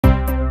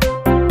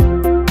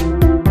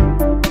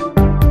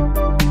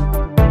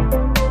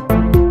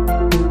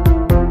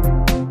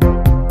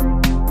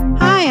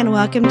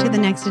welcome to the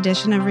next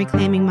edition of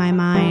Reclaiming My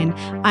Mind.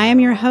 I am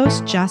your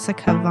host,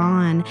 Jessica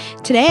Vaughn.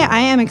 Today, I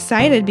am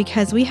excited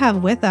because we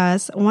have with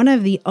us one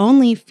of the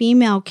only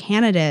female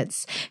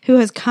candidates who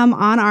has come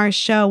on our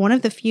show, one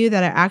of the few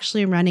that are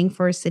actually running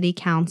for city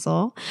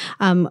council.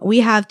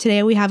 We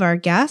have our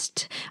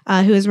guest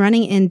who is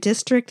running in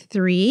District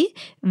 3,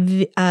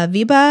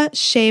 Vibha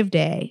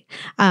Shevade.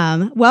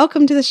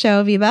 Welcome to the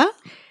show, Vibha.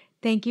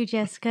 Thank you,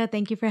 Jessica.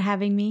 Thank you for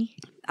having me.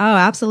 Oh,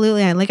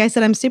 absolutely. And like I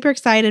said, I'm super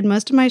excited.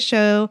 Most of my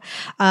show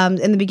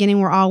in the beginning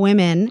were all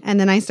women. And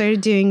then I started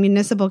doing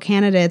municipal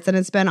candidates and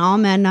it's been all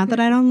men. Not that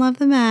I don't love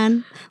the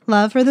men,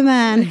 love for the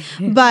men,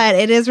 but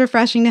it is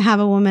refreshing to have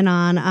a woman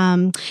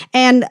on.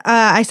 And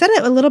I said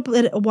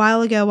it a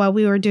while ago while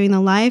we were doing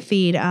the live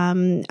feed.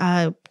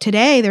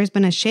 Today, there's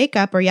been a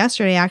shakeup, or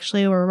yesterday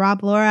actually, where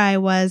Rob Lori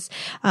was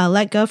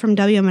let go from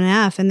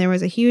WMNF. And there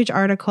was a huge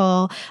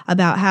article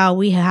about how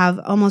we have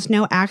almost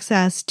no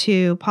access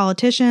to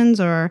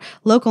politicians or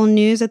local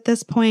news at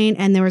this point.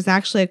 And there was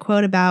actually a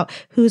quote about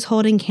who's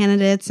holding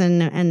candidates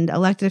and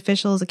elected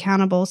officials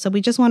accountable. So we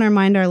just want to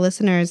remind our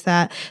listeners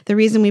that the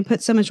reason we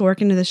put so much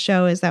work into the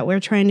show is that we're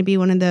trying to be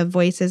one of the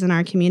voices in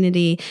our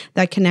community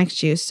that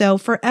connects you. So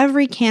for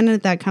every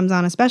candidate that comes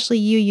on, especially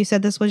you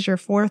said this was your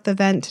fourth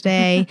event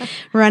today,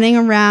 running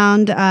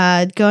around,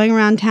 going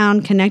around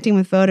town, connecting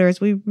with voters.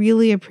 We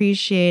really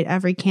appreciate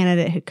every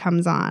candidate who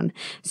comes on.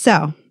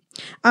 So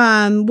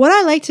what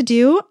I like to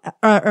do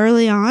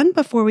early on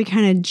before we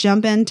kind of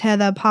jump into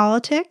the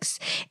politics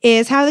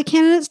is have the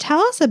candidates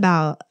tell us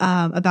about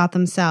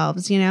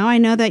themselves. You know, I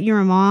know that you're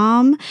a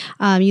mom.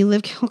 You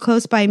live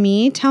close by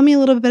me. Tell me a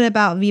little bit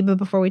about Vibha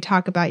before we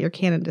talk about your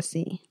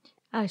candidacy.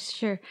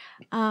 Sure.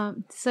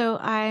 So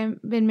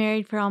I've been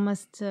married for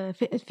almost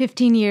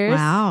 15 years.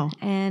 Wow.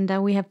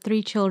 And we have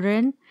 3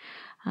 children.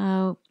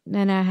 And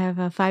I have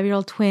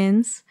 5-year-old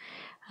twins.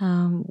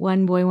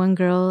 1 boy, 1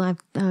 girl. I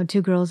have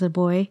 2 girls, a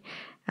boy,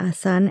 a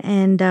son.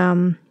 And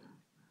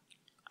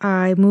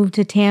I moved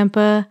to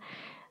Tampa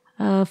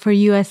for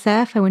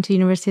USF. I went to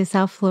University of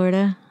South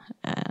Florida.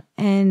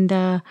 And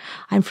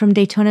I'm from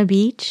Daytona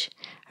Beach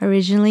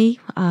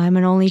originally. I'm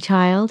an only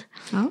child.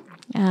 Oh.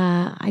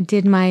 I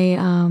did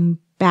my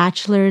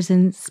bachelor's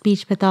in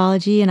speech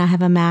pathology, and I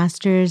have a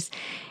master's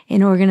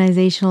in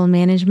organizational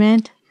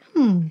management.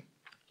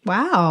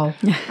 Wow.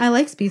 I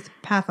like speech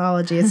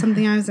pathology. It's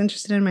something I was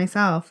interested in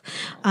myself.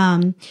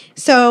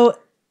 So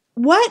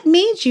what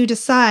made you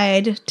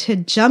decide to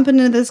jump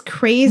into this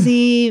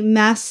crazy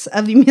mess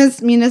of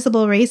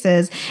municipal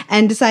races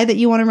and decide that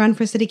you want to run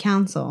for city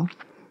council?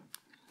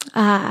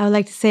 I would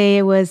like to say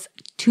it was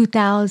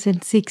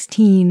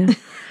 2016.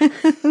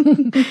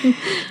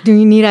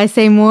 Need I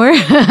say more?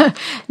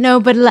 No,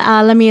 but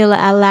let me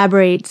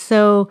elaborate.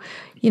 So,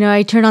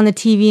 I turned on the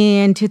TV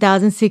in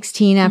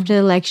 2016 after the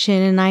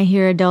election, and I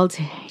hear adults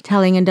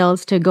telling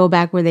adults to go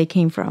back where they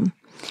came from.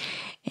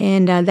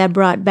 And that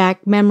brought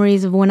back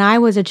memories of when I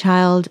was a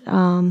child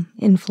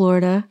in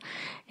Florida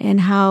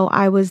and how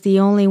I was the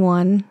only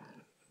one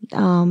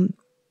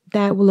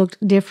that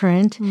looked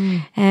different.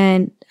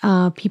 And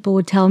people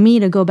would tell me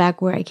to go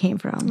back where I came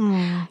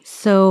from.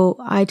 So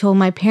I told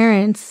my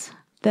parents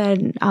that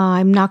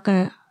I'm not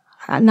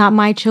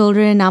my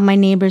children, not my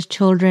neighbor's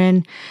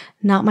children,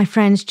 not my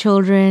friends'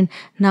 children,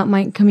 not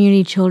my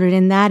community children.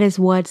 And that is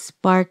what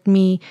sparked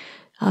me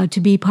to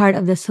be part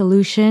of the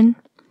solution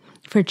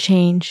for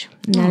change.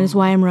 And that is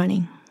why I'm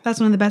running. That's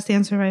one of the best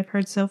answers I've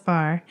heard so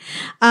far.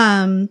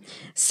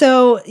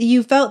 So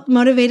you felt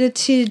motivated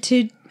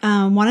to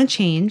want to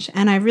change.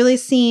 And I've really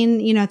seen,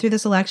 through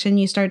this election,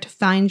 you start to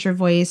find your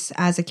voice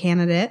as a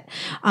candidate.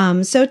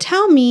 So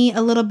tell me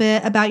a little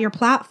bit about your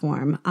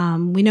platform.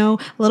 We know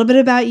a little bit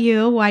about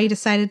you, why you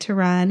decided to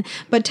run,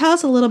 but tell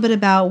us a little bit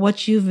about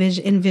what you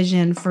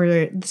envision for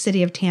the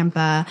city of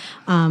Tampa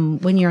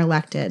when you're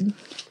elected.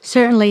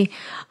 Certainly.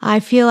 I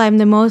feel I'm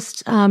the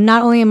most,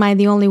 not only am I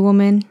the only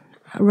woman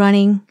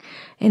running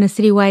in a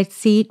citywide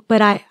seat,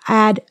 but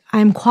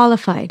I'm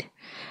qualified.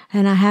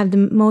 And I have the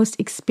most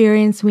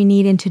experience we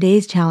need in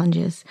today's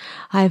challenges.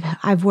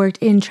 I've worked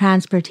in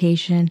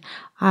transportation.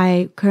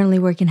 I currently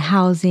work in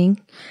housing.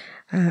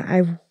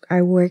 I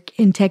worked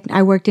in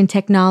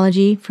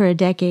technology for a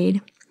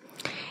decade.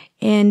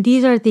 And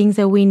these are things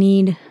that we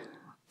need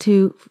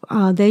to.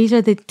 These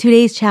are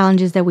today's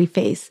challenges that we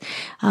face.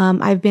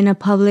 I've been a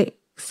public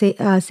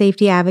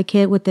safety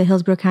advocate with the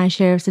Hillsborough County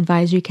Sheriff's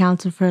Advisory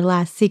Council for the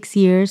last 6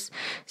 years,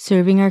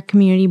 serving our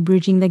community,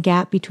 bridging the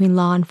gap between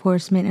law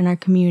enforcement and our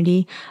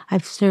community.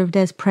 I've served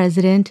as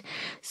president.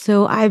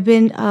 So I've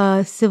been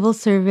a civil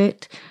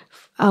servant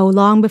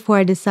long before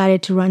I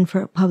decided to run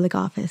for public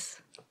office.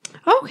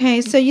 Okay,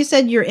 so you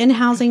said you're in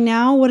housing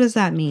now. What does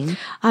that mean?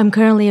 I'm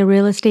currently a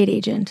real estate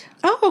agent.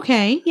 Oh,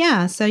 okay.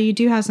 Yeah, so you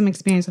do have some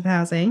experience with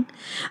housing.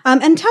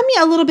 And tell me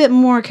a little bit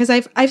more, because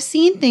I've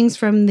seen things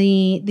from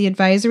the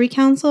advisory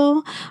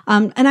council,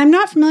 and I'm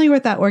not familiar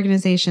with that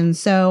organization.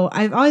 So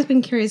I've always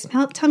been curious.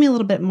 Tell me a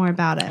little bit more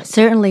about it.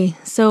 Certainly.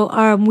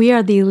 So we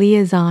are the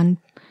liaison.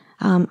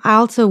 I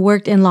also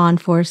worked in law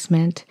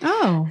enforcement.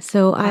 Oh,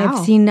 so wow.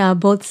 I've seen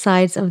both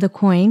sides of the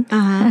coin.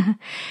 Uh-huh.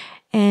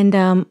 And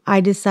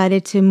I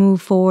decided to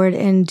move forward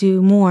and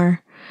do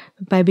more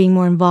by being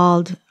more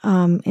involved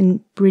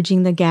in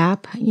bridging the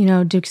gap.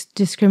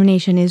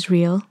 Discrimination is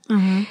real.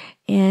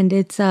 And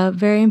it's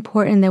very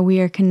important that we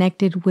are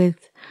connected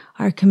with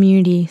our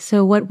community.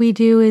 So what we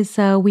do is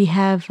we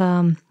have,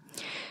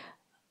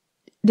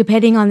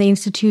 depending on the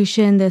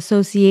institution, the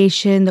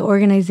association, the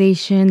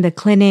organization, the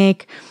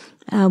clinic,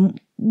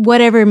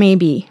 whatever it may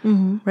be,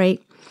 right?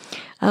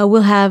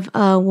 We'll have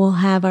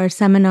our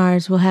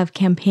seminars, we'll have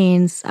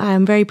campaigns.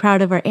 I'm very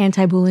proud of our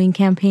anti-bullying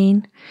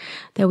campaign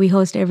that we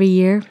host every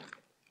year.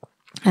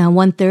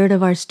 1/3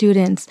 of our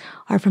students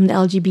are from the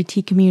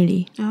LGBT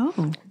community.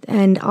 Oh.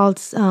 And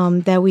also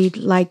that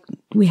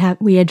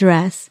we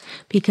address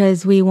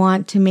because we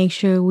want to make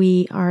sure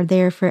we are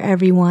there for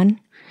everyone.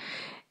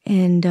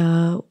 And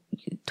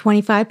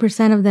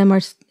 25% of them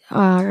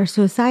are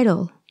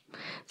suicidal.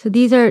 So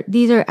these are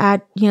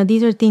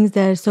things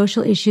that are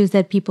social issues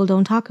that people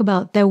don't talk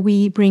about that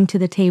we bring to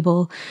the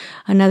table.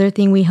 Another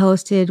thing we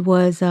hosted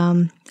was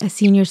a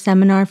senior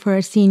seminar for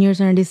our seniors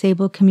in our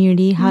disabled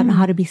community,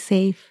 how to be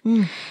safe.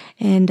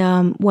 And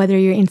whether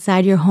you're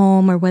inside your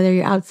home or whether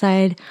you're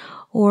outside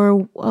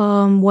or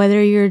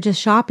whether you're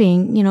just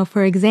shopping,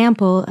 for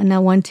example, and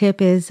that one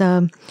tip is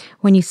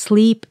when you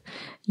sleep,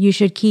 you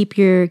should keep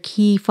your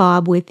key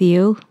fob with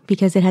you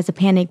because it has a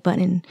panic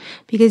button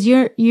because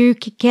you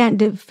can't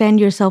defend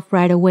yourself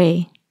right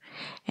away.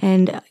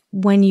 And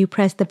when you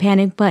press the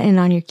panic button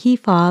on your key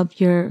fob,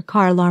 your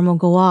car alarm will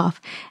go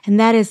off. And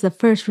that is the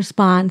first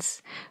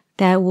response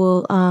that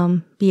will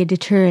be a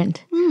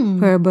deterrent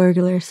for a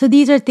burglar. So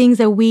these are things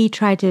that we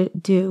try to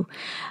do.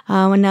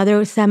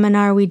 Another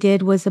seminar we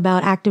did was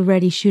about active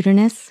ready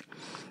shooterness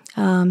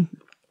and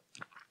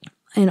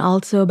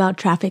also about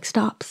traffic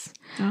stops.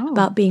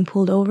 About being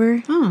pulled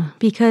over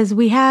because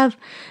we have,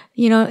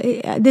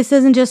 this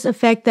doesn't just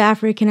affect the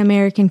African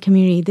American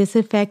community. This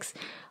affects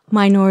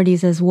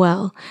minorities as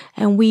well.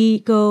 And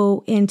we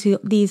go into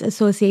these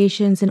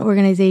associations and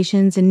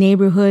organizations and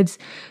neighborhoods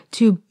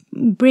to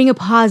bring a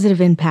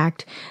positive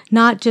impact,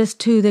 not just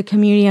to the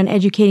community on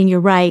educating your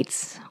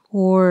rights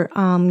or,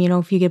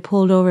 if you get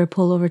pull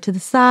over to the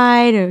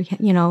side or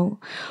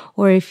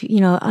if,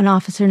 an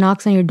officer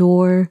knocks on your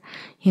door,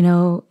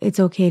 it's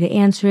okay to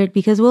answer it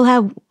because we'll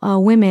have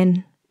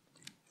women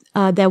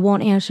that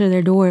won't answer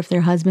their door if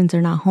their husbands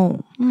are not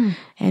home.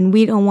 And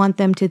we don't want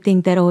them to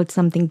think that, it's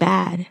something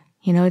bad.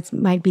 It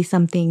might be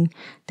something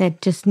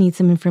that just needs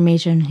some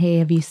information. Hey,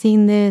 have you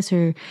seen this?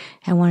 Or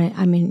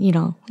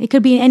it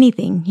could be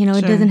anything.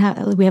 It doesn't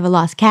have, we have a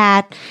lost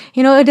cat.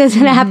 It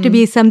doesn't have to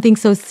be something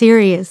so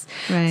serious.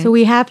 Right. So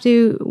we have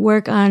to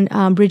work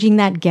on bridging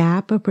that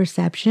gap of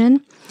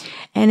perception.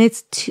 And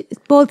it's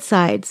both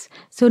sides.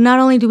 So not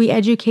only do we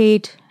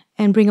educate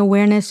and bring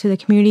awareness to the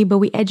community, but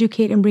we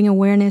educate and bring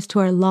awareness to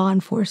our law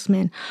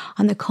enforcement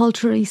on the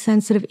culturally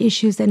sensitive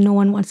issues that no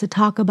one wants to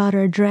talk about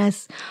or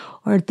address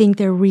or think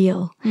they're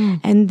real.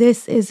 And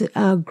this is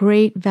a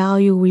great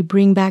value we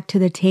bring back to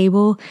the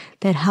table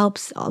that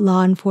helps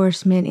law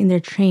enforcement in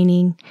their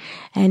training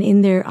and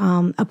in their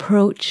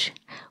approach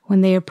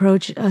when they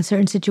approach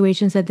certain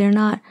situations that they're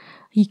not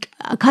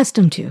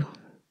accustomed to.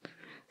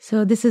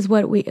 So these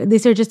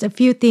are just a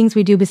few things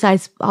we do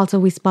besides also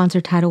we sponsor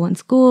Title I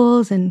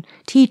schools and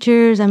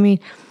teachers.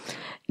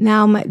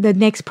 Now the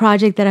next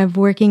project that I'm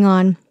working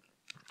on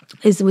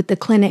is with the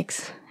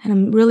clinics. And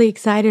I'm really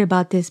excited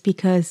about this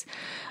because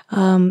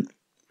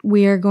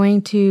we are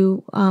going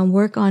to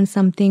work on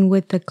something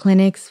with the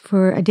clinics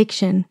for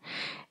addiction.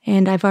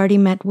 And I've already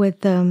met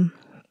with the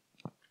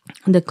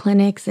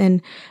clinics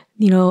and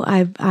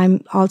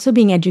I'm also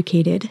being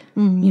educated,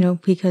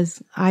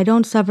 because I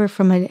don't suffer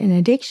from an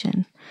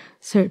addiction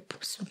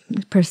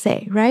per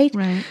se, right?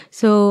 Right.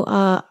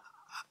 So,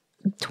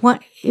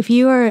 if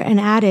you are an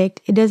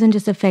addict, it doesn't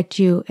just affect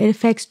you. It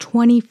affects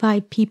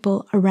 25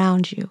 people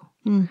around you.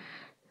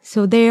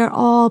 So they are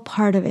all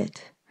part of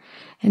it.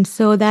 And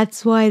so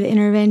that's why the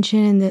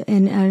intervention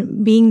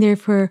and being there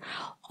for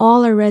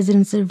all our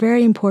residents are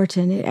very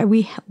important.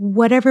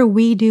 Whatever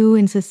we do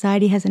in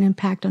society has an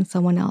impact on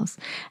someone else.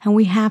 And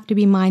we have to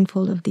be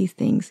mindful of these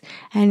things.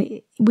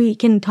 And we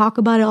can talk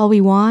about it all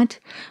we want,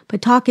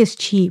 but talk is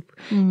cheap.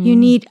 You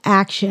need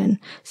action.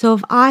 So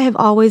if I have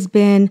always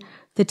been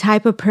the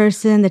type of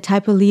person, the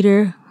type of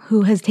leader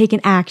who has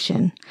taken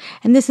action.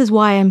 And this is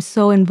why I'm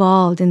so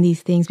involved in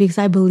these things, because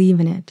I believe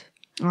in it.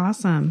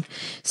 Awesome.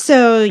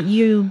 So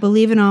you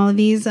believe in all of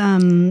these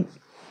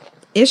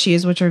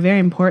issues, which are very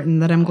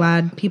important, that I'm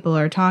glad people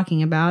are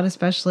talking about,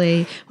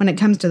 especially when it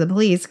comes to the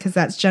police, because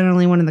that's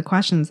generally one of the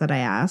questions that I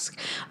ask.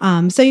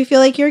 So you feel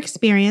like you're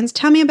experienced.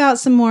 Tell me about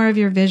some more of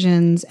your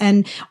visions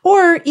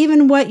or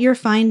even what you're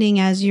finding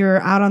as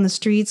you're out on the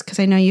streets, because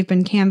I know you've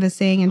been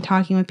canvassing and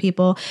talking with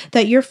people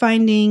that you're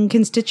finding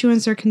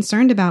constituents are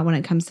concerned about when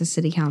it comes to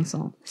city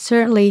council.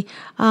 Certainly.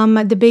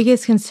 The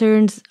biggest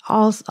concerns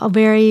also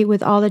vary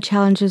with all the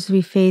challenges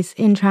we face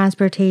in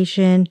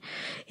transportation,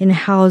 in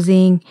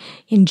housing,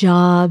 in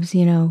jobs,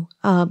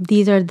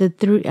 these are the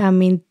three,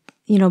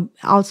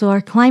 also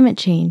our climate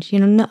change,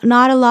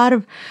 not a lot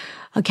of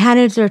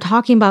candidates are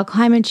talking about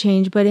climate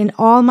change, but in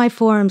all my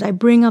forums, I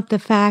bring up the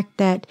fact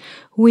that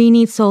we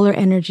need solar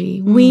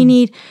energy.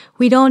 We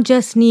don't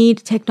just need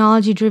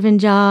technology driven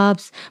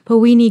jobs, but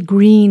we need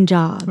green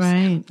jobs.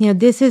 Right.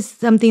 This is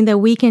something that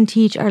we can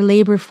teach our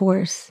labor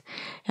force,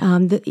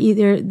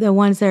 either the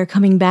ones that are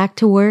coming back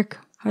to work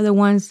or the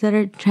ones that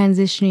are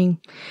transitioning,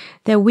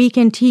 that we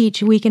can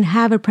teach, we can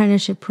have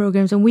apprenticeship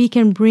programs, and we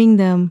can bring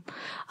them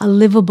a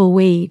livable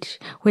wage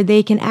where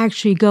they can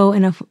actually go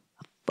and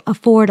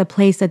afford a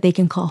place that they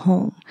can call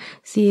home.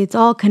 See, it's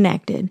all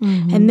connected.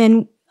 And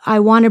then I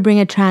want to bring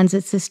a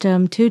transit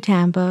system to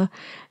Tampa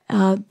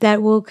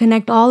that will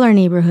connect all our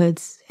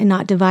neighborhoods and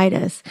not divide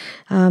us.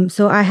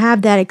 So I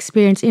have that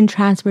experience in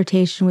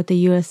transportation with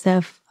the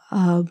USF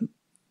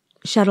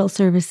shuttle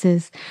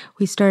services.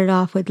 We started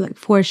off with like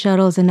 4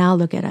 shuttles, and now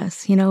look at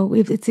us.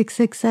 It's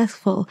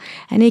successful,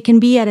 and it can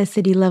be at a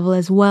city level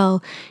as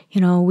well.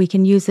 We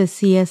can use the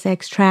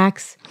CSX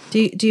tracks.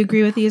 Do you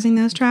agree with using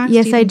those tracks?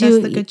 Yes, I do.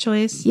 That's the good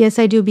choice. Yes,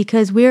 I do,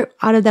 because we're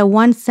out of that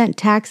 1 cent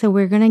tax that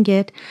we're going to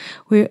get.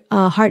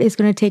 HART is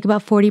going to take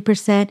about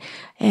 40%,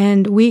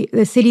 and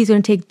the city is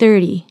going to take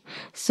 30%.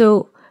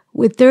 So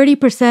with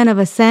 30% of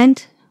a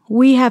cent,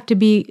 we have to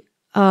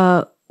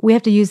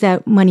use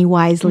that money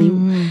wisely.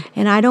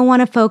 And I don't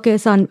want to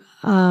focus on,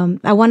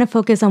 I want to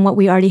focus on what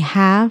we already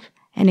have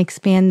and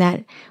expand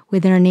that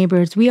within our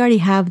neighborhoods. We already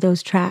have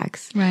those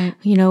tracks. Right.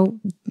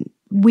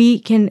 We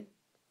can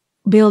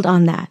build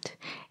on that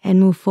and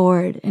move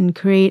forward and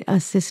create a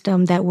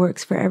system that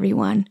works for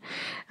everyone.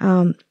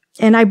 And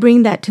I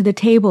bring that to the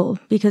table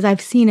because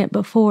I've seen it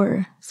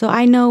before. So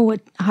I know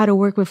how to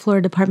work with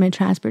Florida Department of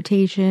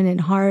Transportation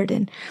and HART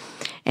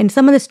and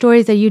some of the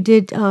stories that you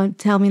did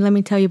tell me. Let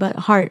me tell you about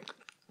HART.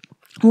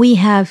 We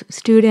have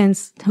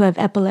students who have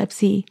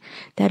epilepsy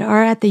that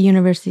are at the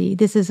university.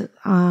 This is,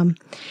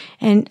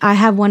 and I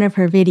have one of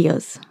her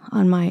videos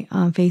on my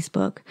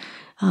Facebook.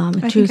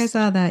 I think I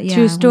saw that. Yeah,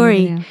 true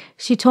story.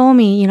 She told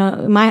me,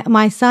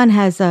 my son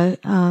has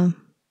a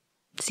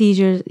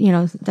seizures,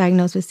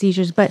 diagnosed with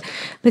seizures. But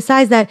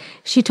besides that,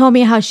 she told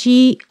me how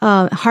she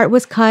heart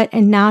was cut,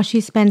 and now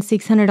she spends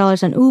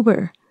 $600 on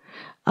Uber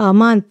a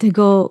month to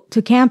go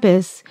to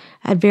campus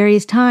at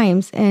various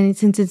times. And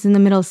since it's in the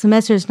middle of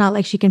semester, it's not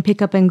like she can pick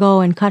up and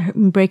go and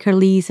break her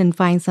lease and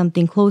find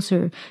something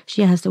closer.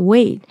 She has to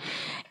wait.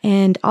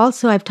 And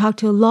also, I've talked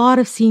to a lot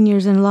of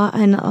seniors and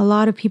a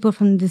lot of people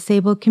from the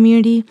disabled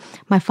community.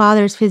 My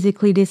father is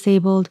physically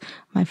disabled.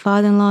 My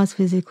father-in-law is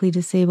physically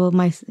disabled.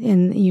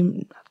 And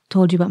you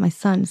told you about my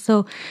son.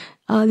 So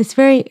it's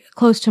very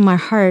close to my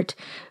heart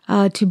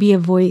to be a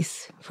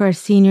voice for our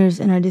seniors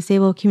and our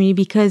disabled community,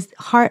 because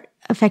HART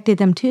affected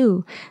them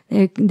too.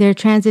 Their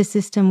transit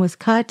system was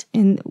cut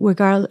in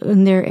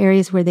their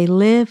areas where they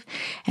live,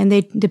 and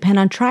they depend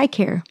on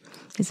TRICARE.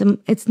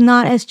 It's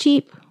not as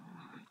cheap.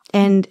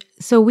 And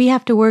so we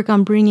have to work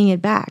on bringing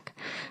it back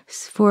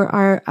for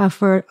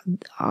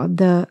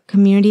the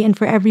community and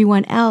for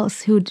everyone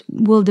else who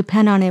will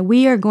depend on it.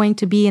 We are going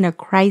to be in a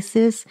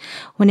crisis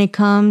when it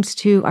comes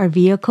to our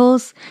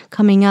vehicles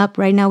coming up.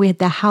 Right now, we have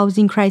the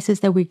housing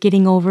crisis that we're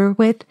getting over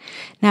with.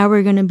 Now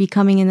we're going to be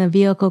coming in a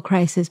vehicle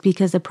crisis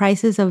because the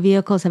prices of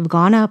vehicles have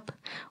gone up.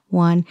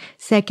 One,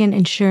 second,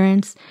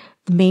 insurance,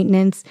 the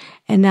maintenance,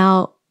 and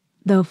now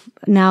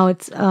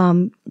it's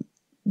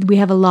we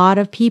have a lot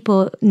of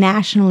people,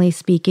 nationally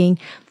speaking,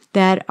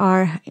 that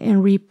are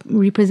in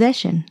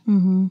repossession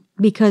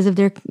because of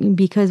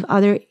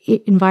other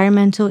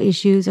environmental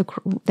issues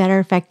that are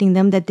affecting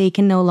them, that they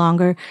can no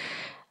longer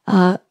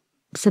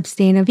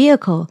sustain a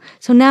vehicle.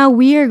 So now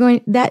we are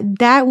going,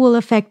 that will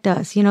affect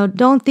us.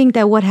 Don't think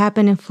that what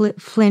happened in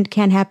Flint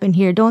can't happen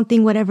here. Don't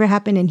think whatever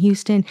happened in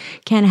Houston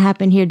can't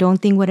happen here. Don't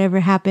think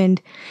whatever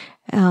happened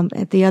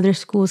at the other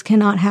schools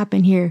cannot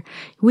happen here.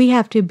 We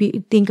have to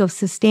think of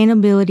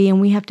sustainability, and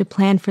we have to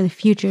plan for the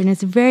future. And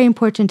it's very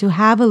important to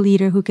have a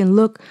leader who can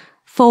look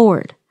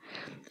forward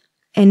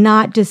and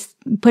not just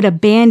put a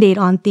Band-Aid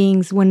on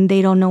things when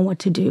they don't know what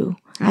to do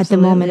at the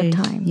moment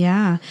of time.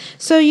 Yeah.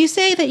 So you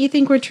say that you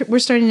think we're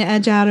starting to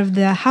edge out of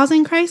the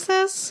housing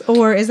crisis,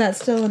 or is that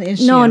still an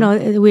issue?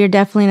 No, we're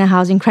definitely in a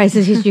housing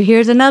crisis issue.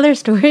 Here's another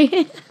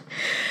story.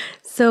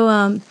 So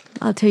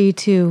I'll tell you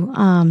too.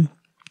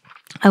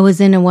 I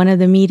was in one of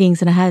the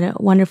meetings, and I had a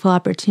wonderful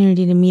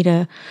opportunity to meet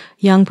a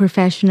young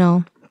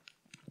professional,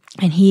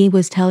 and he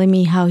was telling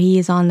me how he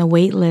is on the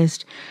wait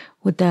list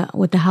with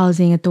the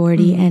housing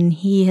authority, and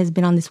he has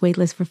been on this wait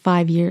list for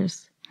 5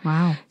 years.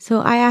 Wow.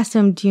 So I asked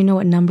him, "Do you know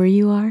what number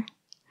you are?"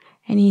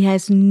 And he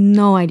has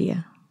no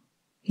idea.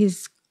 He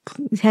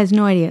has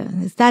no idea.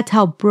 That's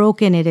how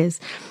broken it is.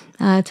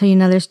 I'll tell you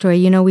another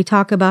story. We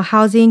talk about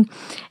housing,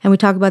 and we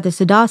talk about the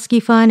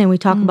Sadowski Fund, and we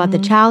talk about the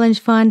Challenge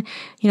Fund.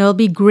 It'll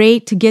be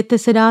great to get the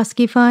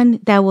Sadowski Fund.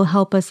 That will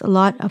help us a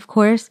lot, of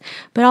course.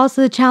 But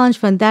also the Challenge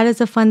Fund. That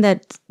is a fund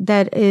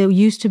that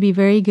used to be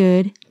very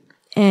good,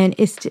 and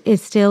it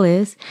still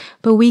is.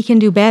 But we can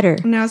do better.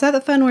 Now, is that the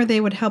fund where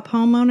they would help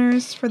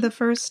homeowners for the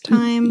first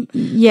time?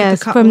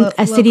 Yes, from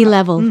a city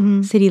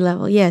level. City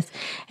level, yes.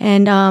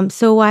 And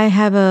so I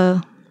have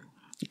a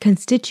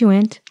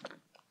constituent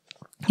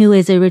who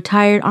is a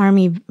retired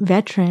Army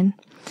veteran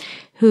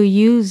who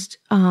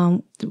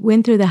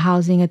went through the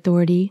Housing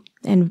Authority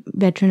and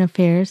Veteran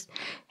Affairs,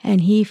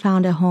 and he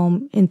found a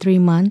home in 3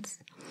 months.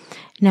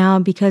 Now,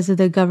 because of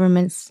the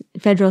government's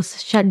federal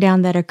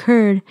shutdown that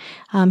occurred,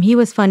 he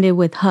was funded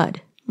with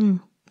HUD.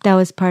 That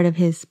was part of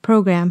his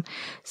program.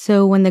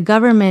 So when the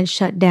government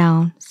shut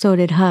down, so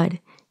did HUD.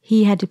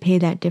 He had to pay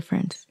that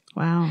difference.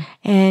 Wow.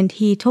 And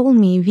he told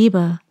me,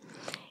 Vibha,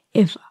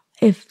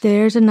 if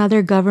there's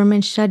another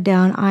government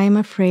shutdown, I'm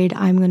afraid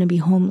I'm going to be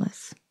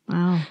homeless.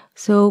 Wow.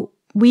 So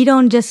we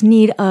don't just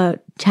need a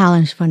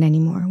challenge fund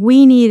anymore.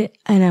 We need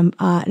an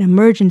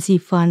emergency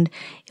fund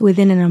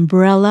within an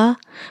umbrella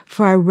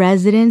for our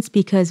residents,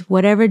 because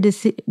whatever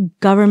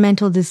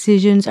governmental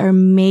decisions are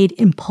made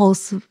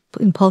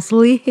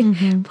impulsively,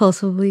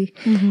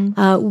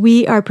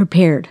 we are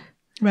prepared.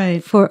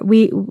 Right.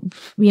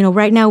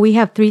 Right now we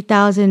have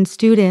 3,000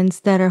 students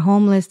that are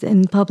homeless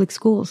in public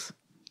schools.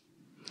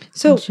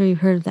 So I'm sure you've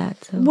heard of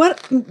that. So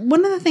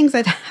one of the things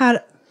I've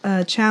had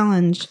a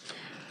challenge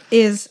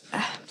is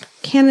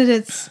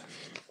candidates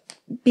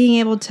being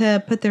able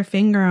to put their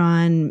finger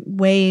on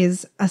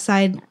ways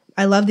aside.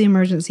 I love the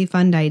emergency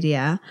fund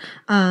idea,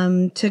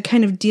 to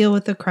kind of deal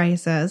with the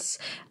crisis,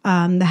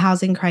 the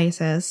housing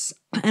crisis.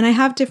 And I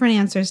have different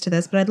answers to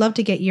this, but I'd love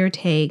to get your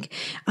take.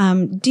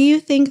 Do you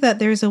think that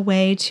there's a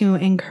way to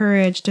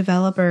encourage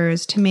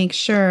developers to make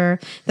sure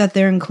that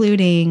they're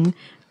including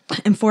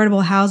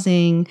affordable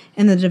housing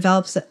in the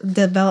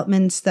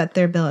developments that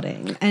they're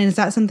building? And is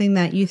that something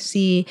that you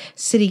see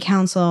City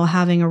Council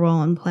having a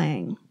role in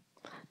playing?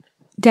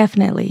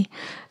 Definitely.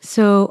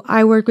 So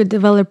I work with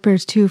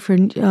developers too for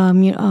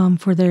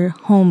their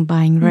home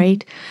buying,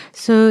 right?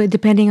 So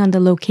depending on the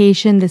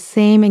location, the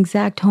same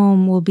exact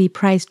home will be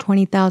priced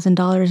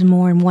 $20,000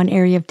 more in one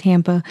area of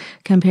Tampa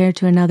compared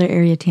to another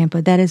area of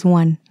Tampa. That is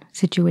one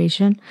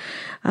situation.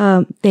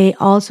 They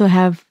also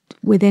have,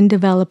 within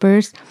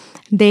developers,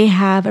 they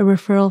have a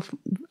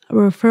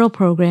referral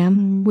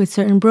program with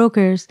certain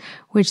brokers,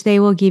 which they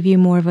will give you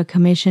more of a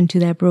commission to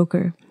that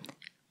broker.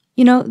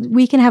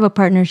 We can have a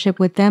partnership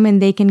with them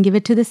and they can give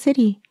it to the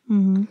city.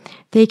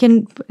 They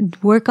can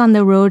work on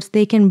the roads.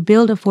 They can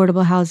build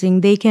affordable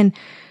housing. They can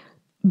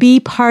be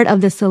part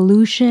of the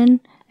solution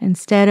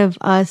instead of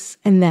us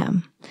and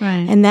them.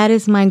 Right. And that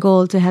is my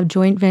goal, to have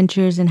joint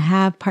ventures and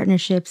have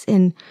partnerships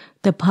in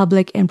the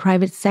public and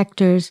private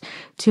sectors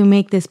to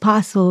make this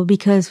possible,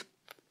 because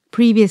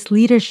previous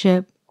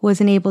leadership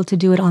wasn't able to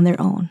do it on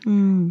their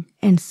own.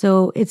 And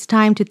so it's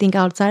time to think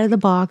outside of the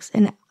box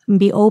and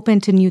be open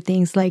to new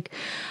things. Like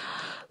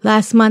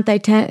last month, I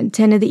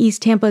attended the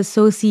East Tampa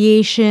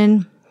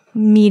Association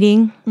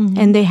meeting,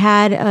 and they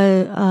had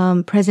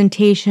a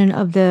presentation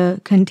of the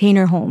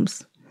container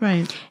homes.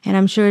 Right. And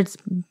I'm sure it's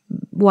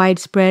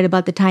widespread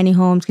about the tiny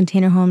homes,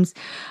 container homes.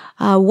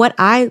 What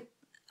I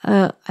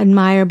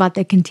admire about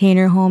the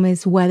container home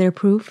is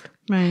weatherproof.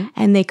 Right.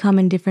 And they come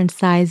in different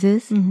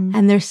sizes,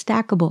 and they're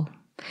stackable.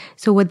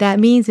 So what that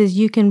means is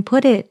you can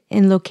put it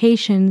in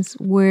locations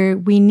where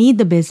we need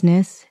the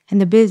business,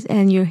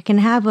 and you can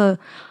have a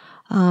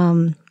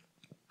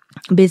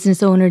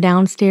business owner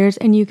downstairs,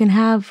 and you can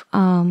have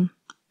a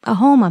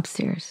home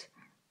upstairs.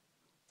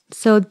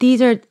 So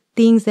these are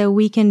things that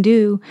we can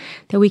do,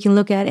 that we can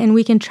look at, and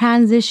we can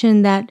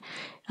transition that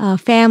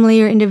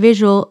family or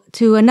individual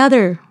to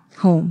another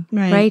home,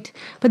 right?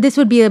 But this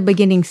would be a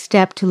beginning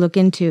step to look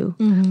into.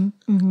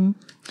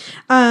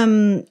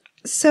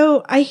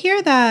 So I hear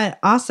that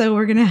also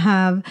we're going to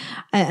have,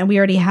 and we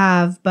already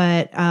have,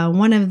 but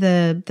one of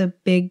the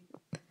big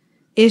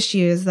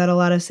issues that a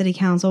lot of city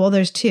council, well,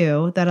 there's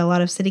two that a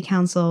lot of city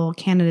council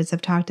candidates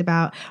have talked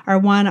about are,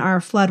 one, our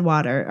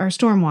floodwater, our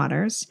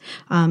stormwaters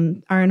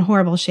are in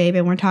horrible shape.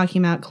 And we're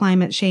talking about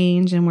climate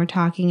change, and we're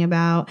talking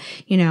about,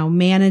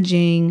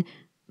 managing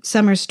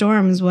summer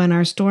storms when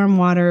our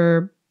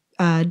stormwater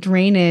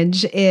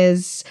drainage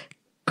is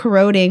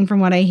corroding, from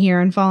what I hear,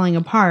 and falling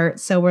apart.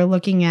 So we're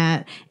looking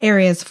at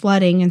areas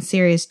flooding and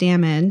serious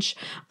damage,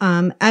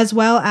 as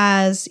well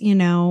as,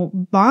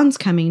 bonds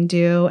coming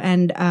due,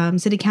 and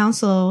city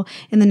council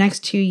in the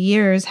next 2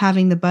 years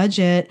having the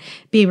budget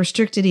be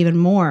restricted even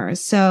more.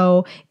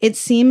 So it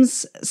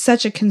seems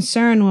such a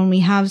concern when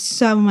we have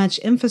so much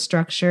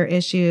infrastructure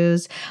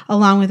issues,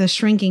 along with a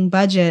shrinking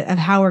budget, of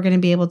how we're going to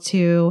be able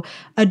to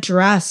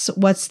address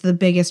what's the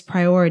biggest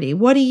priority.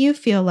 What do you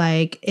feel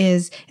like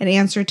is an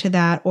answer to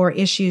that, or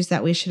issues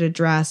that we should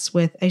address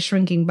with a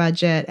shrinking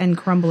budget and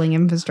crumbling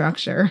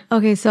infrastructure?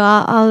 Okay, so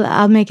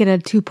I'll make it a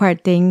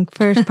two-part thing.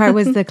 First part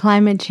was the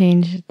climate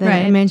change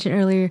that I mentioned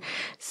earlier.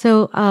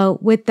 So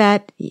with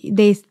that,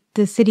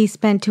 the city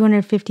spent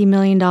 $250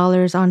 million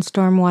on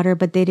stormwater,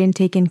 but they didn't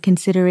take in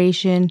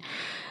consideration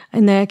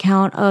in the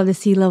account of the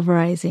sea level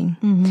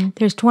rising.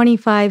 There's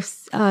 25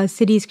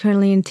 cities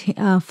currently in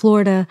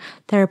Florida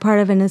that are part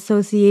of an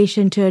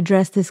association to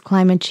address this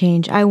climate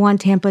change. I want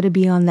Tampa to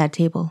be on that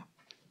table.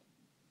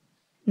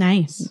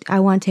 Nice.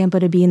 I want Tampa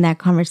to be in that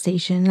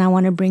conversation, and I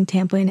want to bring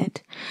Tampa in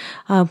it.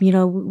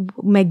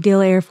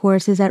 MacDill Air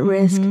Force is at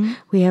risk.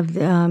 We have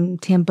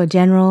Tampa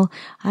General.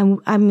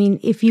 I mean,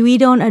 if we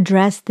don't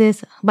address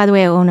this, by the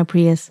way, I own a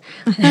Prius.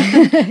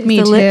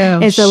 Me too.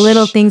 It's the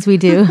little things we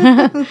do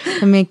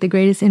that make the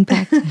greatest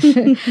impact.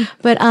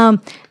 But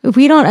if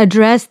we don't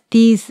address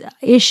these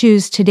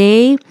issues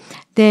today,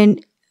 then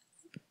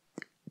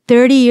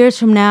 30 years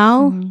from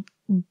now,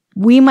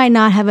 we might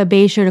not have a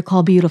Bayshore to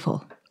call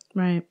beautiful.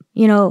 Right.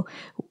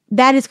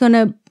 That is going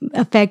to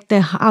affect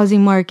the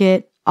housing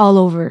market all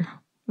over.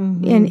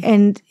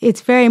 And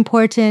it's very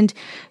important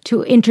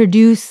to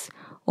introduce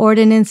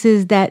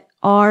ordinances that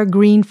are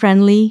green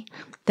friendly,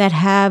 that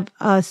have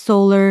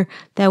solar,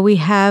 that we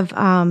have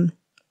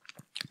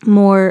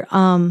more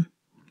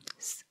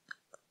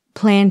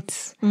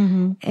plants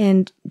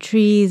and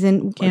trees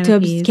and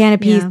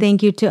canopies.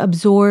 Thank you, to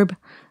absorb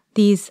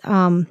these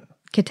from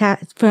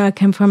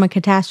a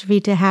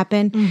catastrophe to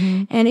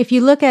happen. And if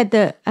you look at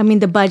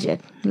the budget,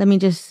 let me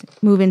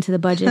just move into the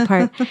budget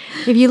part.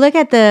 If you look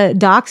at the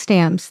dock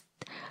stamps,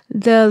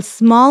 the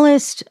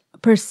smallest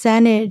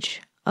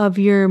percentage of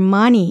your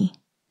money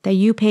that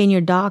you pay in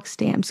your dock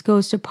stamps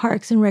goes to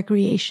parks and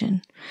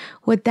recreation.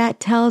 What that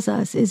tells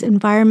us is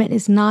environment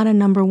is not a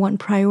number one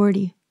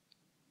priority.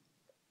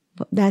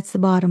 That's the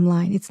bottom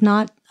line. It's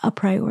not a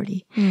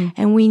priority.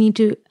 And we need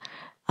to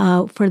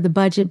for the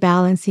budget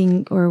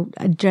balancing or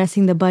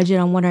addressing the budget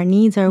on what our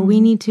needs are, we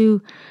need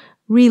to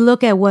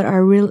relook at what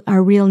our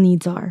real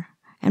needs are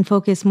and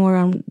focus more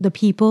on the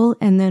people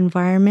and the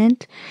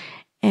environment,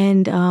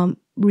 and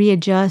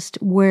readjust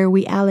where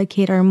we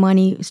allocate our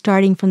money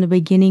starting from the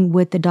beginning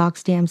with the dock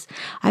stamps.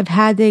 I've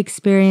had the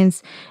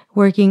experience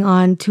working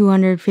on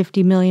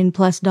 $250 million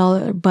plus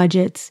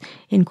budgets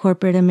in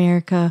corporate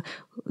America,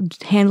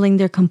 handling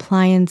their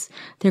compliance,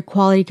 their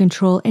quality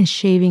control, and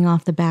shaving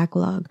off the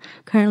backlog.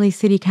 Currently,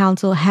 City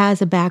Council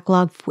has a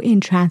backlog in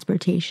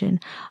transportation.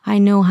 I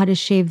know how to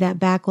shave that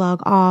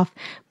backlog off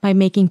by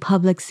making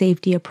public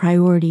safety a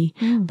priority,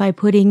 by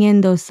putting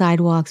in those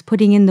sidewalks,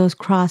 putting in those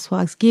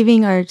crosswalks,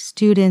 giving our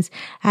students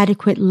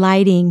adequate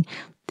lighting,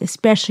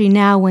 especially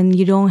now when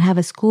you don't have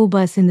a school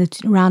bus in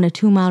around a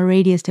 2-mile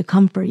radius to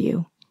come for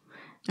you.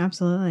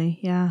 Absolutely.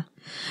 Yeah.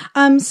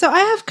 So I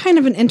have kind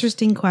of an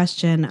interesting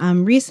question.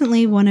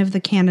 Recently, one of the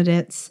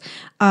candidates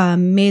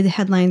made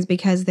headlines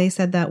because they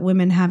said that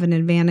women have an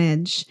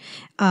advantage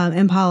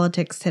in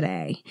politics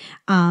today.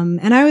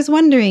 And I was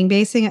wondering,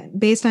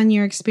 based on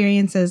your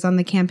experiences on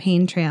the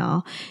campaign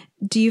trail,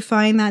 do you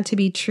find that to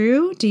be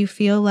true? Do you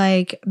feel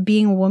like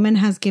being a woman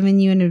has given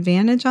you an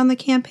advantage on the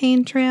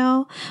campaign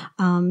trail?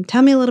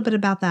 Tell me a little bit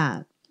about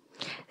that.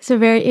 It's a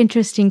very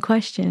interesting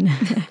question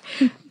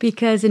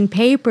because in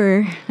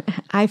paper,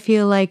 I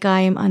feel like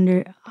I am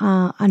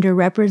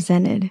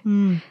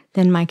underrepresented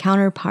than my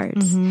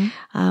counterparts.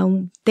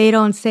 They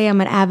don't say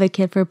I'm an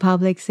advocate for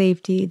public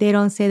safety. They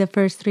don't say the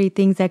first 3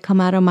 things that come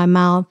out of my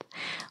mouth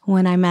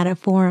when I'm at a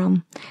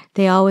forum.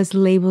 They always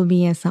label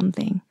me as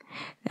something.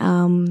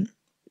 And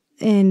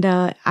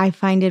I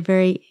find it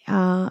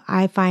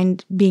I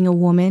find being a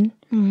woman,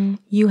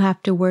 you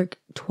have to work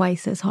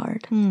twice as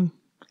hard.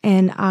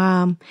 And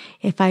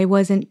if I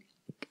wasn't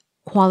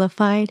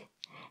qualified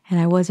and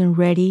I wasn't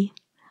ready,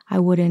 I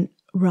wouldn't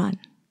run.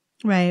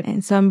 Right.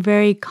 And so I'm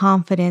very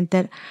confident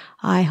that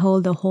I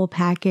hold the whole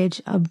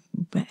package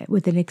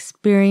with an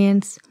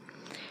experience,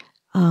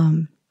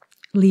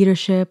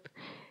 leadership,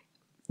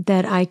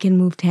 that I can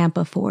move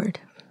Tampa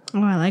forward.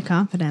 Oh, I like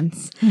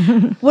confidence.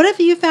 What have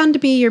you found to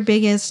be your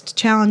biggest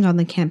challenge on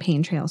the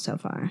campaign trail so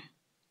far?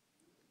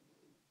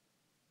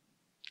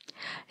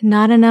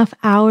 Not enough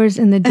hours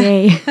in the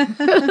day.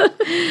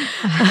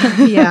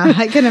 Yeah,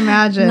 I can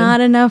imagine.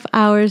 Not enough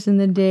hours in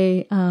the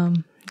day.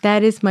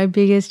 That is my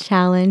biggest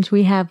challenge.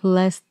 We have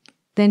less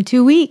than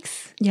 2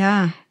 weeks.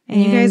 Yeah.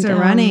 And you guys are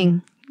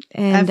running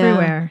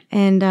everywhere.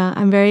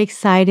 I'm very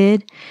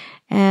excited.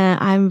 And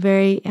I'm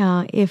very,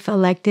 if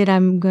elected,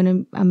 I'm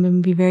gonna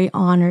be very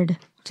honored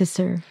to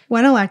serve.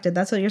 When elected,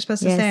 that's what you're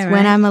supposed to say, right?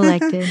 When I'm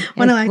elected.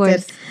 When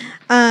elected.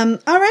 All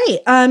right.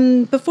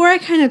 Before I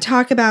kind of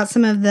talk about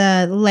some of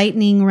the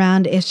lightning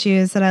round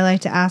issues that I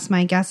like to ask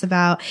my guests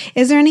about,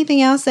 is there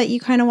anything else that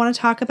you kind of want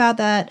to talk about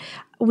that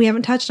we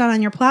haven't touched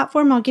on your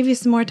platform? I'll give you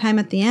some more time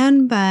at the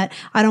end, but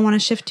I don't want to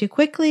shift too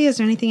quickly. Is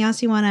there anything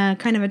else you want to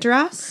kind of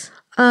address?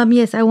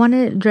 Yes, I want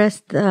to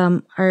address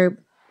our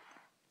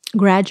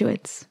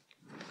graduates.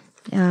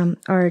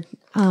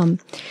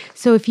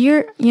 So if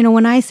you're,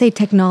 when I say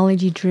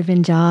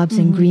technology-driven jobs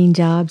and green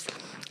jobs,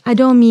 I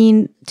don't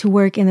mean to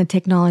work in the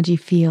technology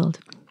field.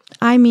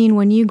 I mean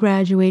when you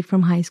graduate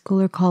from high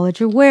school or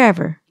college or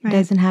wherever, It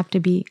doesn't have to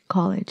be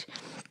college.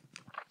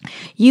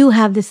 You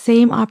have the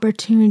same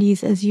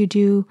opportunities as you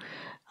do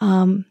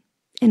in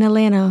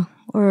Atlanta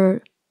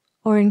or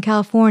in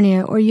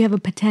California, or you have a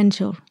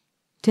potential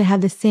to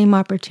have the same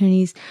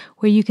opportunities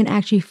where you can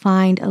actually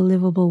find a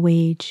livable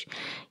wage.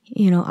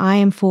 I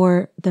am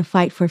for the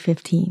fight for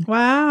 15.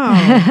 Wow.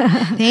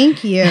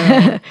 Thank you.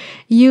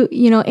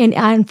 And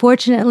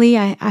unfortunately,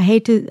 I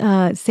hate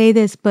to say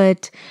this,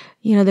 but,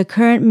 the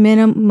current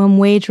minimum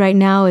wage right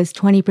now is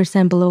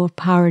 20% below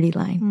poverty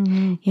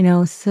line.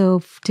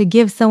 So to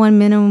give someone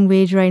minimum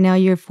wage right now,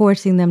 you're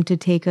forcing them to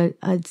take a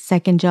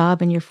second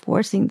job, and you're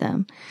forcing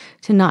them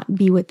to not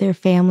be with their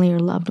family or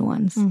loved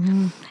ones.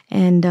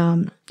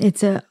 And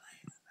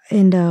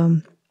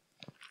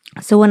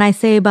so when I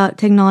say about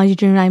technology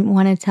driven, I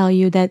want to tell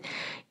you that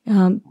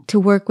to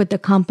work with the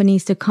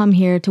companies to come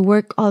here, to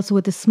work also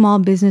with the small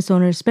business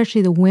owners,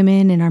 especially the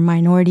women and our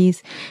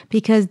minorities,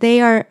 because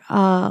they are,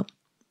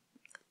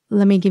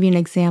 let me give you an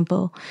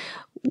example.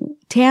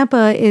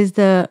 Tampa is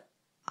the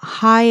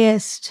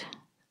highest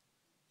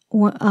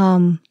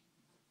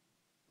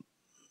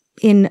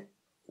in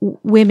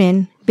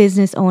women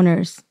business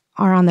owners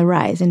are on the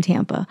rise in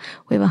Tampa.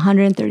 We have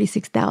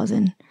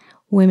 136,000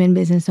 women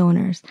business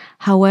owners.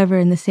 However,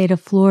 in the state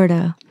of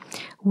Florida,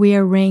 we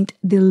are ranked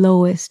the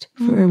lowest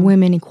for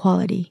women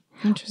equality.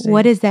 Interesting.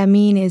 What does that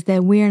mean is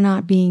that we're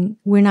not getting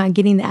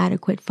the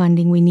adequate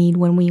funding we need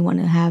when we want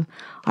to have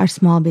our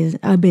small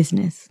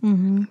business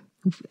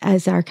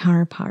as our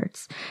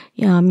counterparts.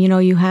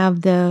 You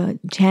have the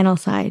Channel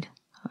Side,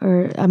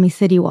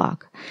 City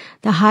Walk.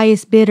 The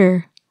highest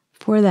bidder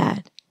for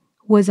that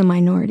was a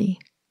minority,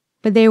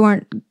 but they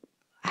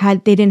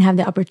didn't have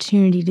the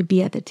opportunity to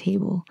be at the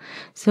table.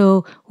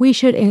 So we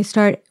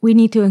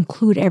need to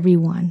include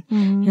everyone.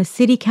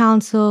 City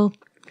council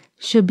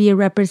should be a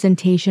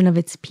representation of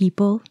its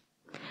people,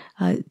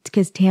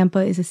 because Tampa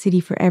is a city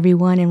for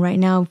everyone. And right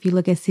now, if you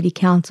look at city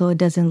council, it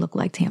doesn't look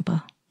like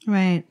Tampa.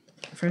 Right.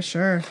 For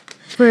sure.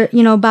 For,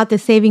 about the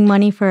saving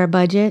money for our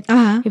budget,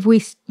 if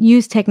we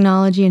use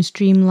technology and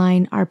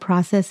streamline our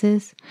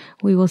processes,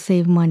 we will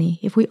save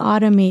money. If we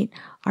automate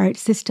our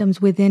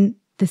systems within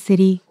the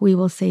city, we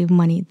will save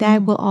money.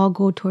 That will all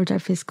go towards our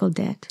fiscal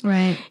debt.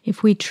 Right.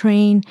 If we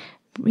train,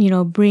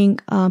 bring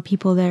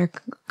people that are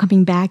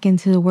coming back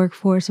into the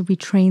workforce, if we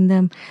train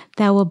them,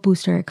 that will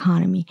boost our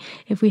economy.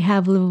 If we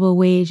have livable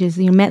wages,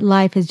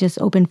 MetLife has just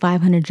opened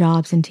 500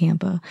 jobs in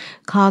Tampa.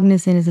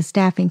 Cognizant is a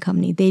staffing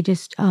company. They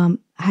just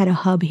had a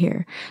hub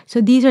here. So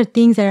these are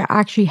things that are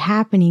actually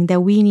happening that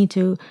we need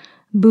to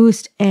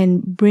boost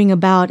and bring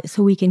about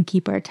so we can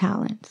keep our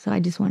talent. So I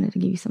just wanted to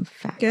give you some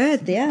facts.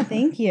 Good. Yeah.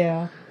 Thank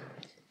you.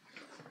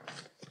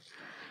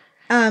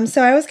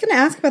 So I was going to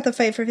ask about the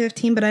Fight for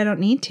 15, but I don't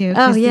need to.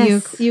 Oh,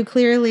 yes. You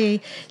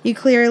clearly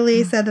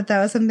said that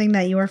was something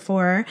that you were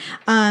for.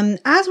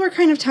 As we're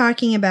kind of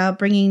talking about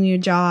bringing new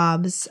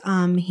jobs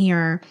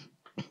here,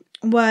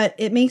 what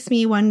it makes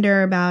me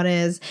wonder about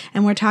is,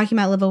 and we're talking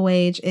about livable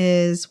wage,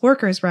 is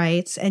workers'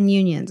 rights and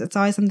unions. It's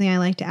always something I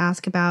like to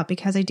ask about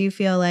because I do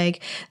feel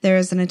like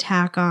there's an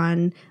attack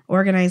on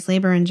organized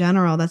labor in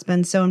general that's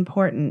been so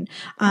important.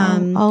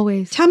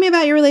 Always. Tell me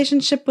about your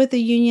relationship with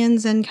the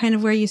unions and kind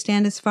of where you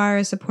stand as far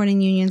as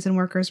supporting unions and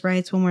workers'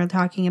 rights when we're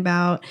talking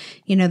about,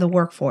 the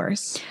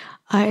workforce.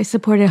 I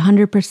support it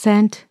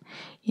 100%.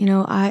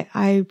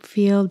 I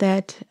feel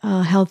that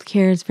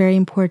healthcare is very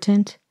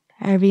important.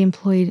 Every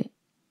employee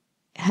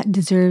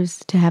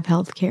deserves to have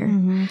health care.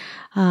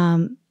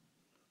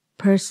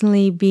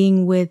 Personally,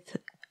 being with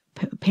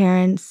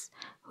parents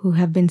who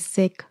have been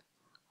sick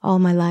all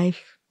my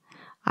life,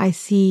 I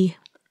see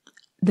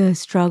the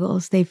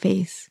struggles they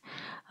face.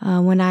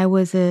 When I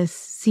was a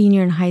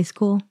senior in high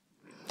school,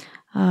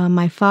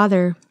 my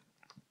father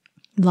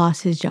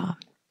lost his job.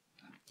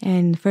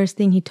 And the first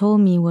thing he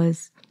told me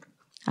was,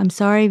 "I'm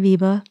sorry,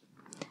 Vibha,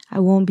 I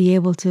won't be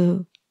able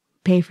to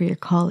pay for your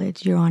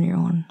college. You're on your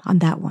own on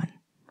that one."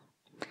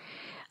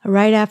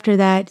 Right after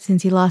that,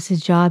 since he lost his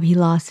job, he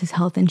lost his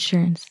health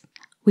insurance.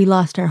 We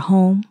lost our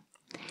home,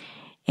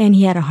 and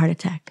he had a heart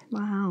attack.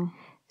 Wow.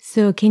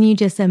 So can you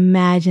just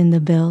imagine the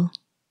bill?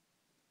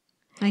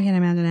 I can't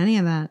imagine any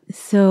of that.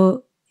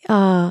 So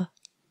that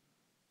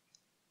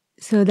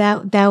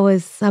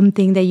was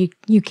something that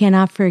you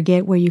cannot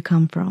forget where you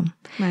come from.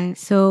 Right.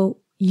 So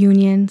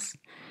unions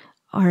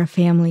are a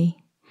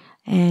family.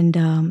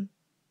 And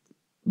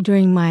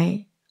during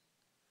my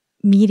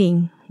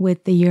meeting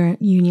with the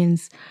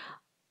unions,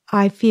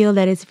 I feel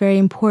that it's very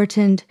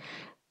important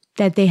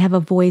that they have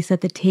a voice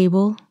at the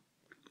table,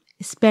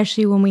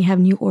 especially when we have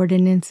new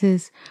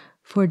ordinances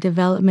for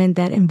development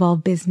that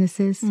involve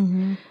businesses.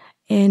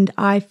 And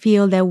I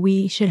feel that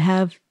we should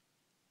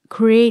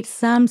create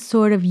some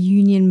sort of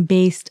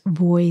union-based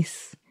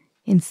voice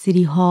in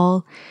City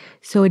Hall.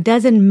 So it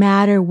doesn't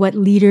matter what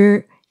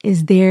leader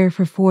is there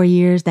for 4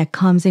 years that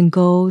comes and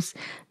goes,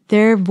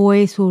 their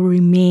voice will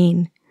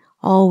remain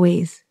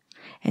always.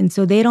 And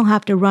so they don't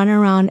have to run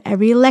around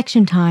every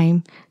election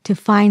time to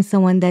find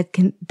someone that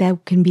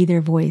can be their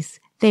voice.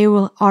 They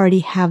will already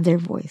have their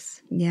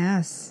voice.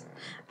 Yes.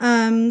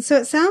 So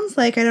it sounds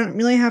like I don't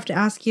really have to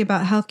ask you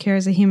about healthcare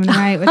as a human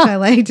right, which I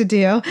like to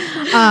do.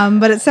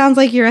 But it sounds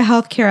like you're a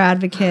healthcare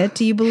advocate.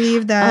 Do you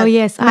believe that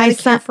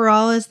Medicare for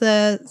all is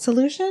the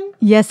solution?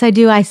 Yes, I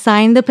do. I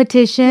signed the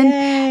petition.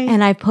 Yay.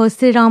 And I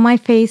posted it on my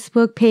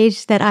Facebook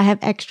page that I have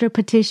extra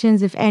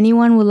petitions. If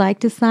anyone would like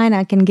to sign,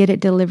 I can get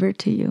it delivered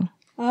to you.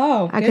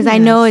 Oh, because I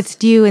know it's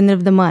due end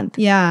of the month.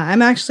 Yeah,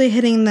 I'm actually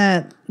hitting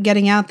the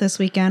getting out this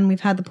weekend. We've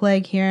had the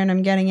plague here, and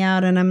I'm getting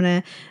out, and I'm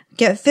going to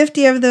get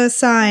 50 of those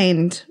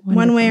signed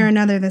one way or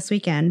another this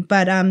weekend.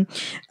 But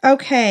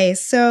okay,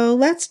 so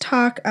let's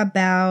talk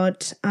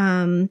about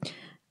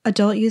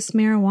adult use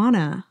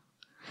marijuana.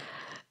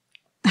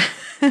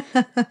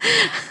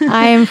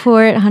 I am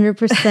for it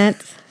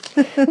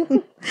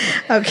 100%.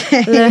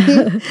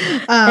 Okay.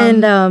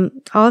 And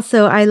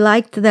also, I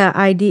liked the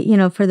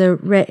idea, for the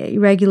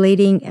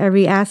regulating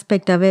every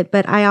aspect of it.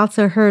 But I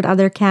also heard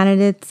other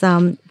candidates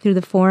through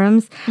the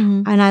forums,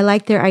 and I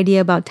like their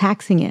idea about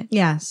taxing it.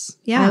 Yes.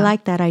 Yeah. I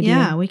like that idea.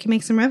 Yeah, we can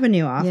make some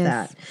revenue off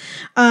that.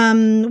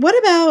 What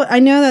about, I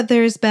know that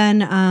there's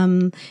been,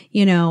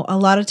 a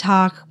lot of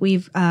talk.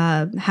 We've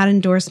had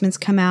endorsements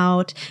come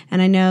out,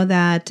 and I know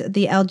that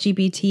the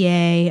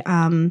LGBTA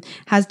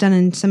has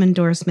done some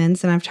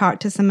endorsements, and I've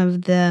talked to some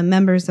of the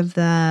members of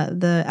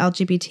the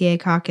LGBTA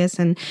caucus,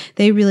 and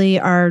they really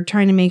are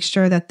trying to make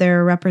sure that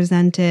they're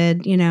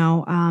represented,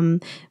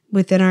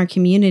 within our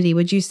community.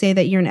 Would you say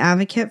that you're an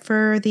advocate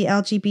for the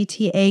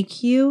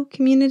LGBTAQ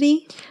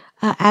community?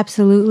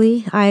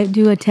 Absolutely. I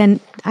did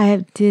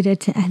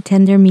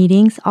attend their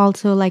meetings.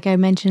 Also, like I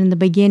mentioned in the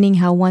beginning,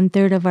 how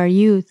 1/3 of our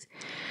youth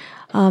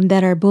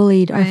that are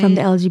bullied are from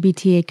the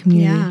LGBTA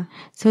community. Yeah.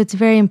 So it's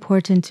very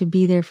important to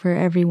be there for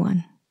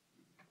everyone.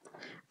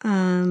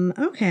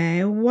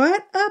 Okay.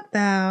 What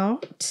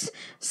about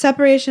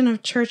separation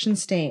of church and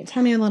state?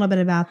 Tell me a little bit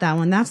about that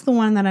one. That's the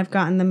one that I've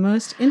gotten the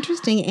most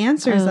interesting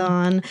answers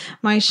on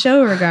my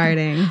show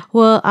regarding.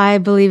 Well, I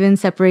believe in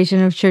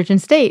separation of church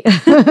and state.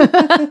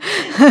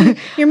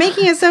 You're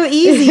making it so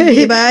easy,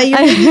 Vibha.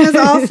 You're making us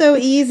all so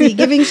easy,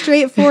 giving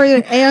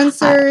straightforward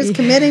answers,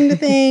 committing to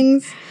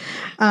things.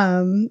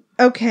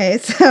 Okay,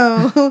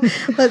 so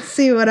let's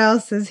see what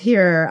else is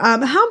here.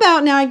 How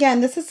about now, again,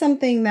 this is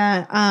something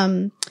that,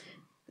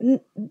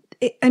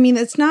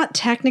 it's not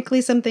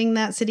technically something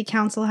that city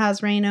council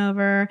has reign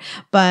over,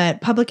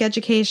 but public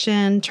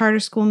education,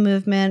 charter school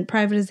movement,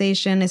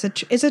 privatization is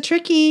a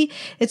tricky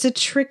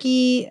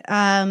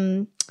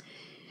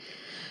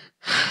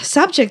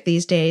subject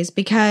these days,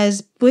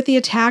 because with the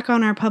attack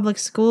on our public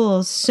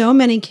schools, so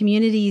many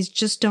communities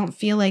just don't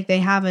feel like they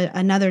have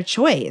another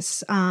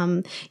choice.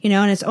 And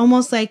it's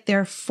almost like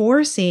they're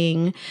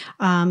forcing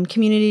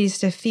communities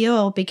to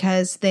feel,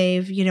 because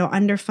they've,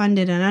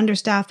 underfunded and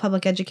understaffed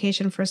public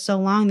education for so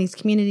long, these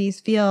communities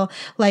feel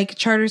like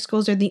charter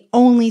schools are the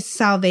only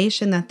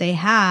salvation that they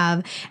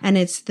have. And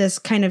it's this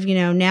kind of,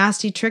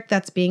 nasty trick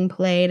that's being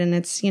played, and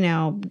it's,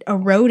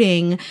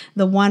 eroding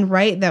the one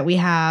right that we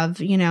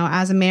have,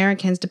 as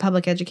Americans to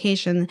public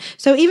education.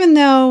 So even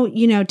though,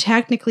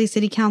 technically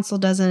city council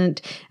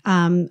doesn't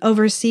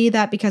oversee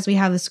that, because we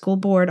have the school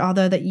board,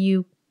 although that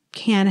you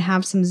can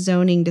have some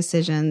zoning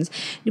decisions.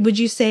 Would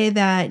you say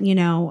that,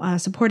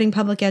 supporting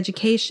public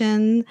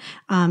education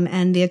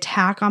and the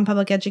attack on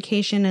public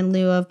education in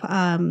lieu of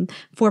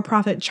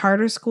for-profit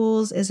charter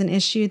schools is an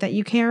issue that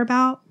you care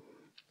about?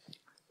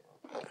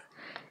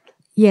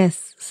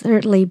 Yes,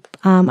 certainly.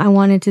 I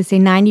wanted to say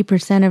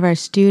 90% of our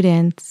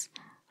students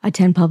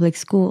attend public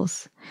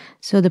schools.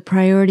 So the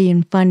priority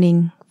in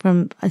funding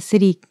from a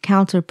city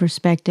council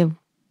perspective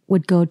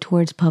would go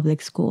towards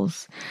public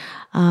schools.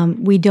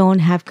 We don't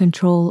have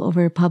control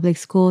over public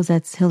schools.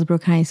 That's Hillsborough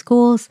County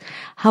Schools.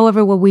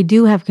 However, what we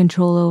do have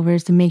control over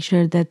is to make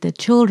sure that the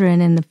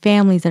children and the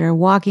families that are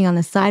walking on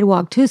the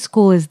sidewalk to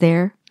school is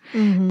there.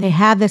 Mm-hmm. They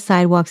have the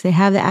sidewalks. They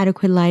have the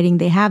adequate lighting.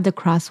 They have the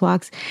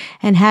crosswalks.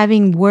 And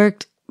having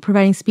worked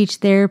providing speech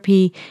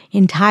therapy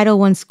in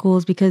Title I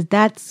schools, because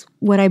that's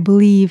what I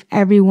believe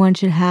everyone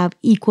should have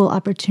equal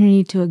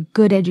opportunity to a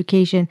good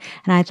education.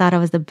 And I thought I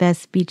was the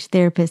best speech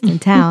therapist in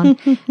town.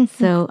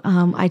 So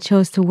I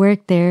chose to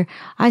work there.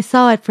 I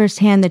saw at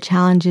firsthand the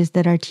challenges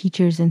that our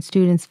teachers and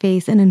students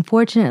face. And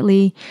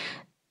unfortunately,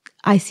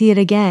 I see it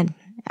again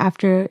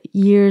after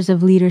years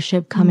of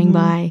leadership coming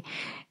by.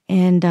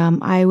 And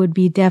I would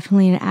be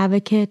definitely an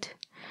advocate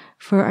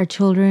for our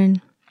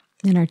children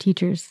and our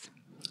teachers.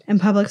 And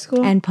public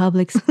schools? And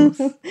public schools.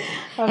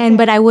 Okay.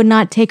 But I would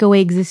not take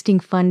away existing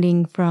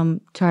funding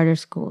from charter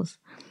schools.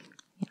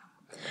 Yeah.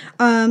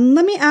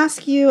 Let me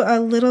ask you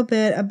a little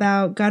bit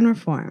about gun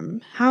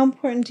reform. How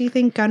important do you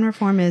think gun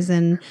reform is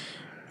in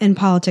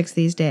politics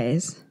these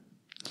days?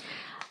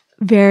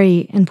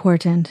 Very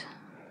important.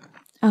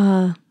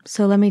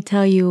 So let me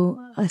tell you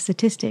a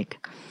statistic.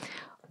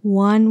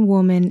 One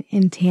woman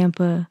in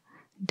Tampa,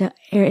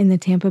 in the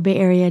Tampa Bay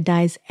area,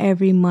 dies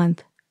every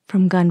month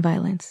from gun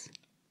violence.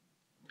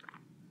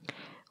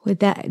 With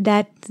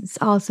that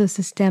also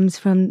stems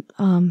from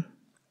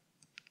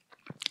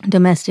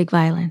domestic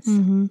violence.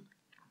 Mm-hmm.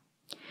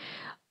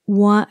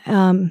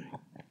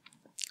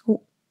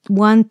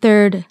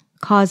 1/3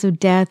 cause of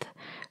death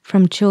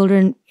from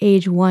children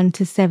age 1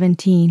 to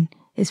 17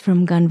 is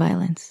from gun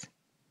violence.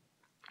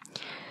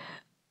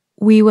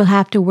 We will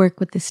have to work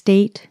with the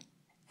state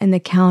and the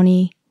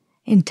county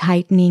in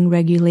tightening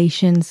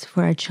regulations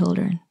for our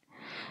children.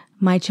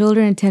 My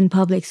children attend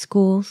public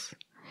schools,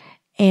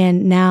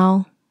 and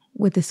now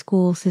with the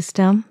school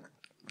system,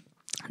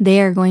 they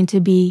are going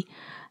to be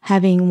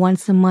having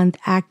once a month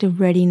active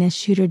readiness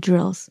shooter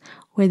drills,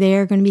 where they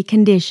are going to be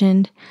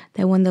conditioned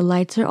that when the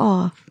lights are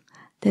off,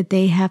 that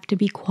they have to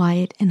be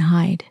quiet and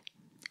hide.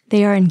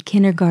 They are in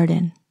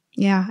kindergarten.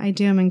 Yeah, I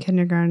do them in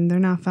kindergarten. They're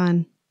not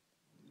fun.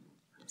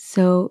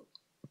 So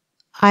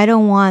I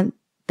don't want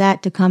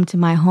that to come to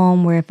my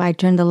home where if I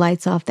turn the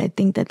lights off, they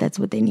think that that's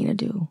what they need to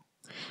do.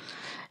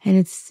 And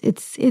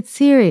it's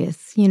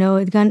serious, you know.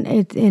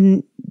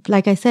 And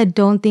like I said,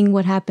 don't think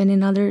what happened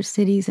in other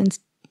cities and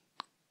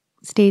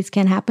states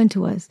can happen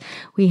to us.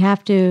 We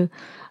have to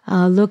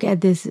look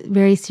at this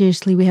very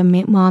seriously. We have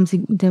moms,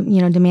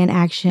 demand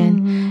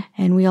action,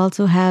 and we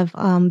also have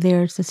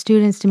there's a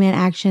students demand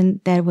action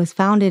that was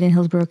founded in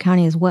Hillsborough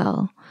County as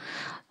well.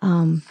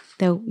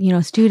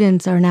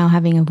 Students are now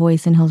having a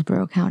voice in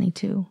Hillsborough County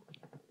too.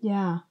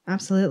 Yeah,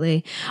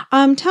 absolutely.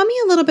 Tell me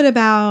a little bit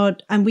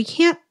about, we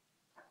can't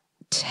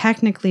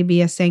technically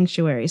be a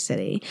sanctuary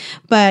city,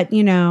 but,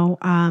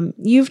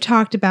 you've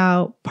talked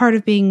about part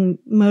of being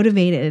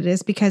motivated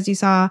is because you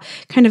saw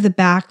kind of the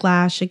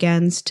backlash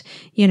against,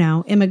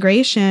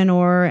 immigration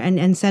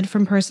and said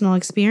from personal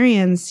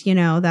experience,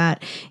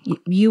 that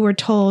you were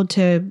told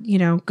to,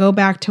 go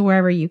back to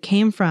wherever you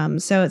came from.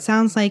 So it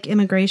sounds like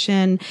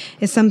immigration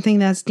is something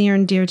that's near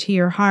and dear to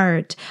your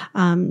heart.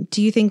 Do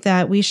you think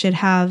that we should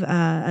have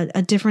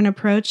a different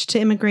approach to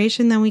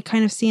immigration than we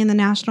kind of see in the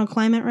national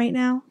climate right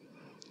now?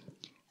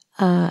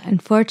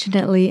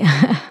 Unfortunately,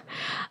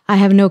 I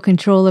have no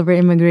control over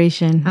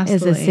immigration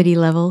as a city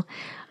level.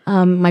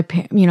 My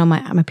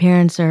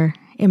parents are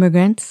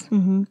immigrants,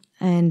 and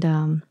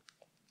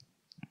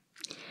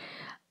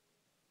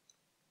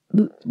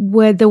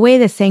the way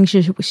the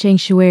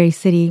sanctuary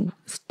city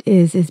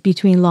is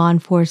between law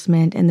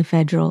enforcement and the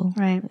federal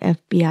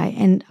FBI,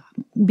 and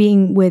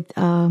being with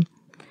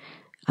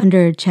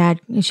under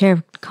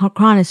Sheriff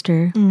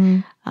Chronister,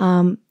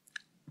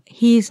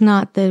 he's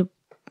not the.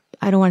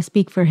 I don't want to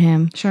speak for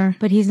him. Sure.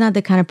 But he's not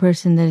the kind of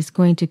person that is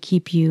going to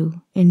keep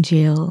you in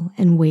jail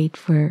and wait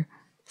for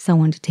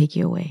someone to take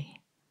you away.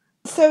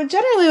 So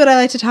generally what I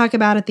like to talk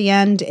about at the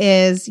end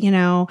is,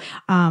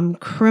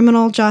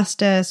 criminal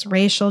justice,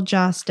 racial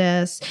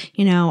justice.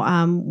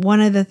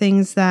 One of the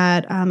things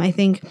that I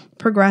think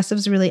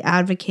progressives really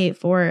advocate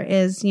for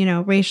is,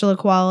 racial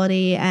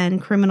equality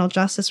and criminal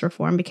justice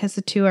reform, because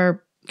the two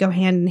go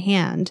hand in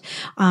hand.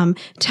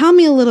 Tell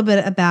me a little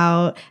bit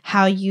about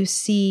how you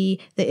see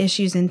the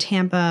issues in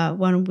Tampa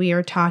when we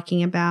are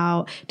talking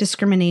about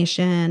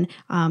discrimination,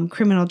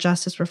 criminal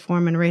justice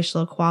reform, and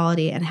racial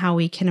equality, and how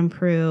we can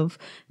improve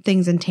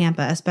things in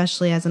Tampa,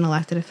 especially as an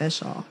elected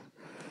official.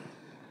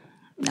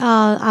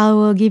 I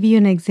will give you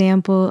an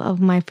example of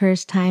my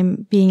first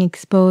time being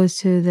exposed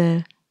to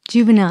the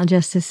juvenile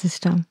justice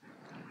system.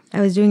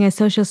 I was doing a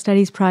social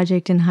studies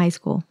project in high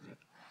school,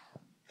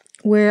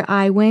 where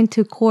I went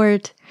to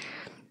court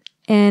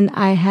and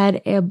I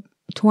had a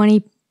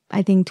 20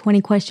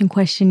 question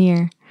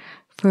questionnaire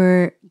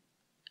for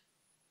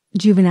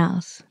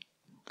juveniles.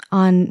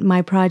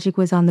 My project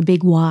was on the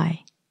big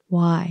why.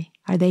 Why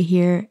are they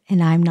here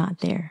and I'm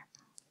not there?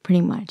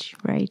 Pretty much,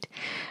 right?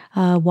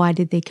 Why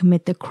did they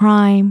commit the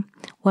crime?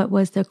 What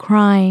was the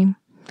crime?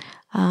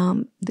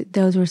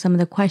 Those were some of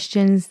the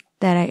questions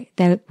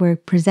that were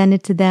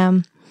presented to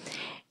them,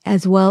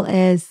 as well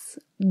as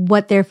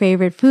what their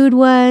favorite food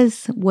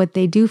was, what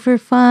they do for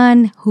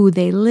fun, who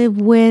they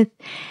live with,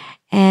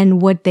 and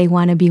what they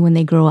want to be when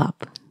they grow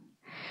up.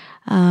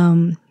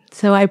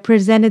 So I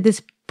presented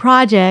this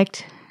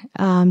project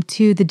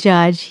to the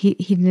judge. He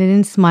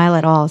didn't smile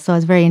at all, so I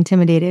was very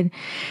intimidated,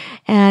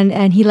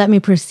 and he let me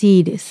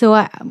proceed. So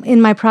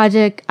in my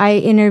project, I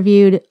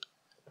interviewed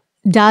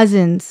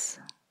dozens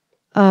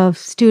of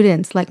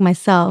students like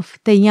myself,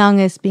 the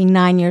youngest being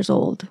 9 years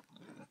old.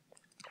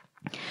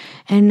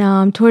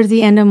 And towards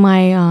the end of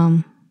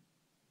my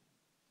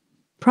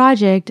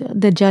project,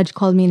 the judge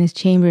called me in his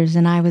chambers,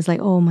 and I was like,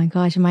 oh my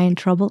gosh, am I in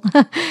trouble?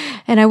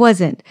 And I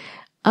wasn't.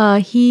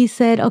 He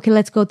said, okay,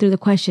 let's go through the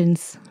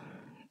questions.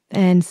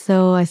 And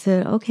so I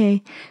said,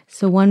 okay.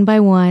 So one by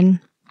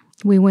one,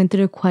 we went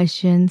through the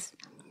questions,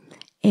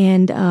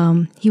 and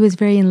he was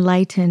very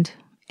enlightened.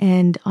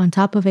 And on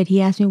top of it,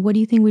 he asked me, what do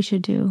you think we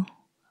should do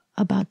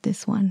about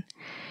this one?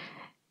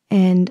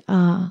 And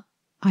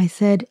I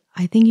said,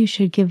 I think you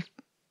should give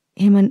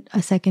him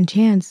a second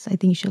chance. I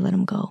think you should let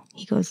him go.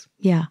 He goes,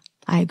 yeah,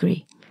 I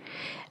agree.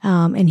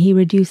 And he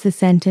reduced the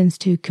sentence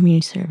to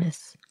community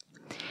service.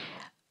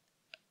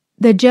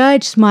 The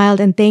judge smiled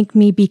and thanked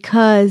me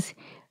because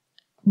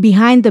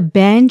behind the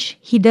bench,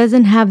 he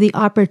doesn't have the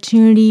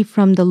opportunity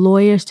from the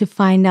lawyers to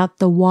find out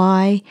the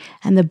why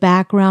and the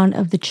background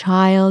of the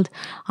child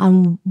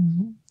on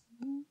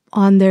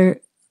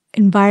their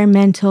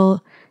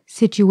environmental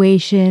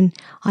situation,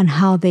 on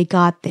how they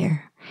got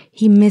there.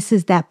 He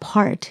misses that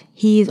part.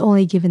 He is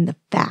only given the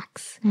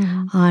facts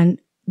on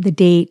the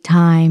date,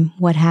 time,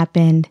 what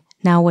happened.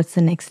 Now what's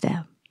the next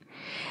step?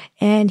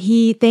 And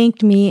he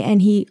thanked me,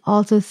 and he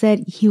also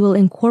said he will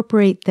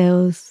incorporate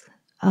some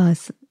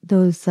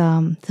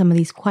of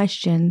these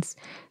questions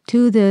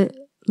to the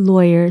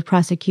lawyers,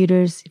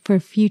 prosecutors for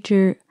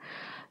future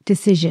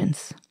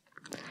decisions.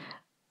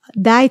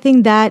 I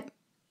think that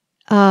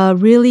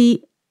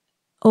really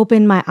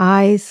opened my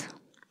eyes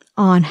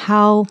on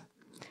how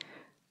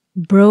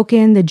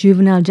broken the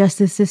juvenile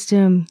justice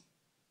system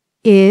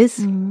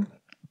is,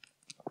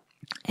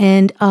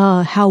 and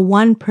how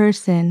one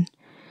person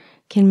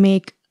can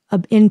make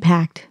an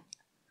impact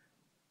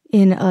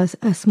in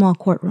a small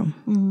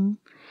courtroom.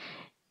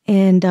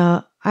 And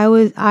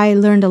I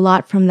learned a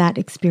lot from that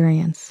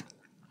experience.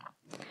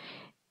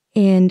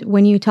 And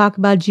when you talk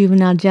about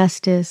juvenile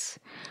justice,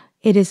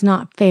 it is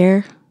not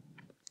fair.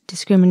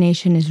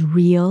 Discrimination is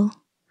real.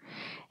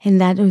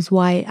 And that is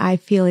why I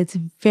feel it's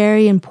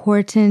very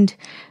important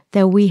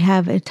that we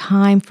have a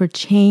time for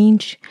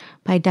change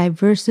by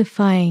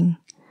diversifying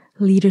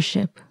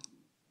leadership.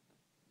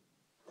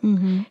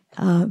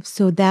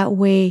 So that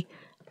way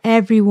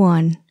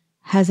everyone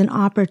has an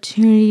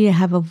opportunity to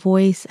have a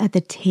voice at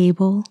the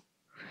table.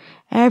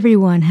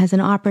 Everyone has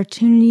an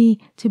opportunity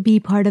to be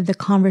part of the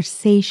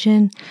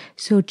conversation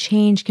so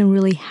change can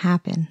really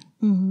happen.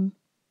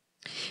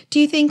 Do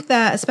you think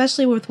that,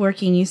 especially with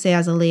working, you say,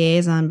 as a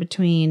liaison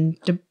between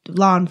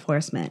law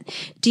enforcement,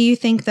 do you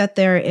think that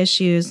there are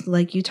issues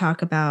like you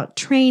talk about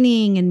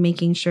training and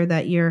making sure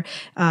that you're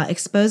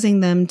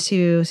exposing them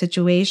to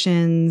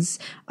situations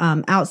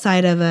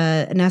outside of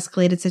an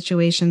escalated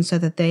situation so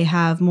that they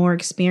have more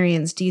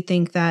experience? Do you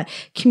think that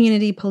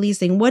community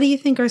policing, what do you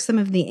think are some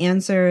of the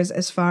answers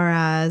as far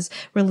as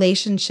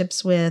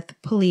relationships with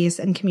police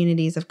and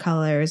communities of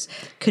colors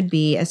could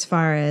be as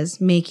far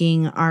as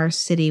making our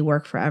city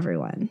work for everyone?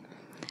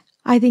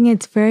 I think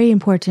it's very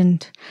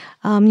important.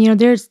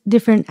 There's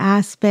different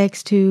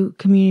aspects to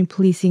community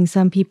policing.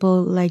 Some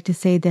people like to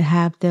say they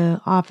have the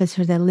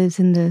officer that lives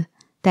in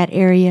that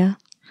area.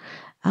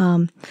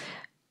 Some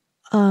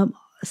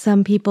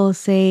people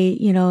say,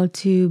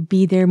 to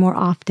be there more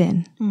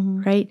often,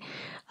 right?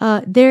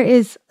 There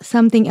is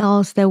something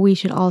else that we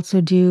should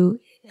also do.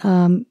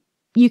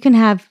 You can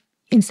have,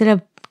 instead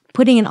of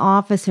putting an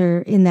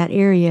officer in that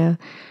area,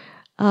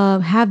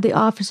 have the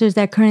officers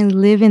that currently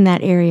live in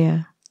that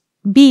area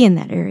be in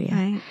that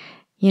area.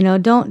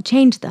 Right. Don't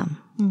change them.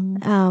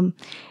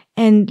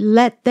 And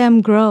let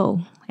them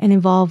grow and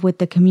evolve with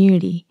the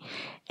community.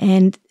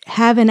 And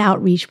have an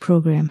outreach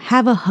program,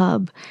 have a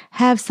hub,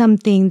 have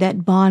something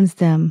that bonds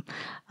them.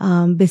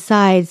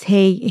 Besides,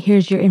 hey,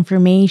 here's your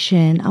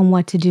information on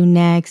what to do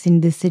next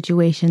in this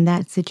situation,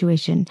 that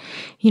situation.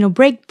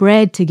 Break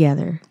bread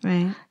together.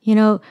 Right.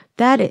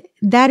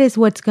 That is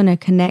what's going to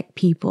connect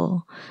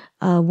people.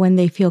 When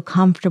they feel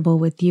comfortable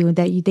with you,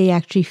 that they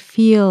actually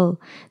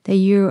feel that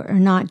you are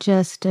not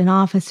just an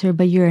officer,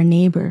 but you're a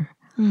neighbor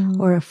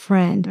or a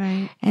friend.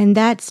 Right. And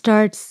that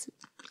starts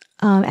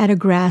at a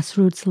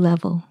grassroots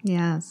level.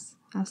 Yes,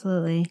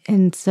 absolutely.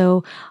 And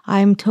so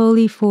I'm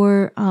totally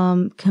for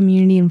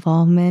community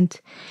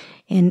involvement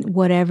in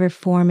whatever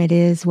form it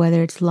is,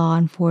 whether it's law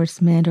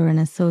enforcement or an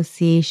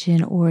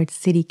association or it's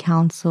city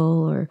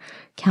council or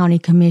county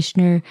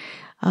commissioner.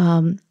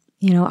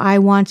 I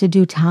want to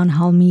do town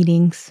hall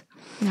meetings.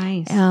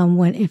 Nice.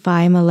 If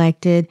I'm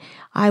elected,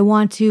 I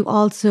want to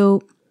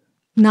also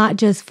not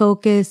just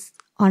focus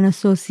on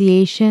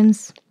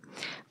associations,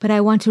 but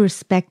I want to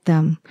respect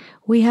them.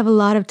 We have a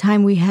lot of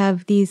time. We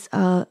have these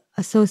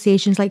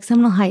associations like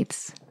Seminole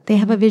Heights. They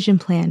have a vision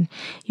plan.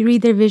 You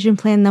read their vision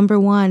plan. Number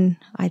 1,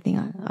 I think,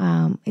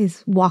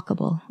 is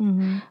walkable.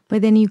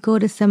 But then you go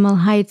to Seminole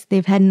Heights.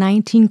 They've had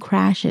 19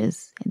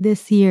 crashes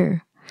this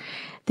year.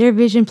 Their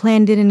vision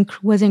plan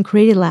wasn't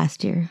created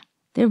last year.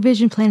 Their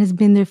vision plan has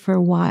been there for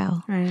a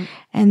while, right?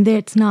 And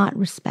it's not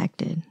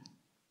respected.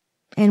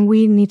 And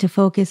we need to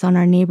focus on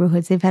our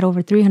neighborhoods. They've had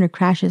over 300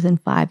 crashes in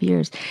 5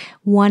 years.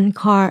 One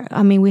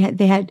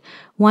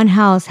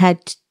house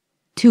had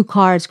 2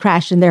 cars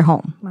crashed in their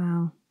home.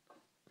 Wow.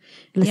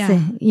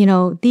 Listen,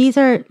 these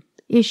are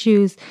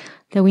issues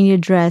that we need to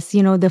address.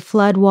 The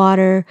flood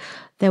water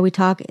that we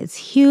talk, it's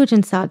huge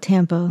in South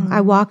Tampa.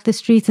 I walk the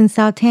streets in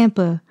South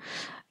Tampa.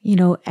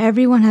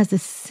 Everyone has the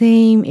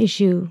same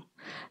issue.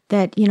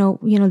 That,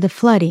 the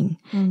flooding,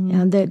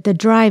 the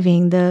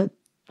driving,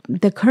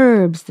 the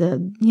curbs,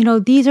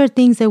 these are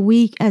things that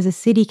we as a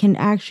city can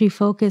actually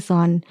focus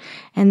on.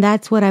 And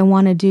that's what I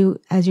want to do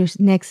as your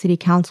next city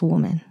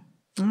councilwoman.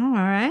 Oh, all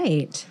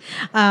right.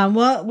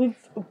 Well, we've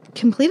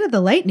completed the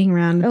lightning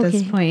round at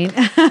this point.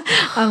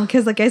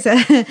 Because like I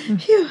said,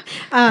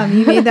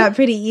 you made that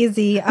pretty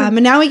easy.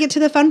 And now we get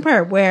to the fun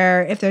part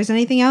where if there's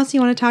anything else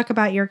you want to talk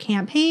about your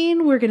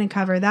campaign, we're going to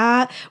cover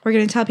that. We're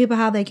going to tell people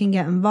how they can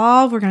get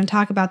involved. We're going to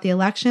talk about the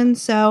election.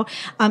 So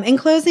in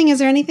closing, is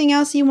there anything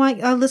else you want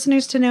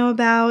listeners to know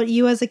about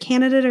you as a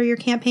candidate or your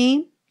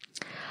campaign?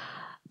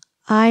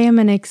 I am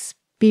an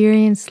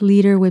experienced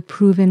leader with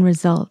proven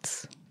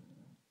results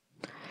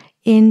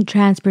in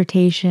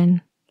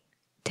transportation,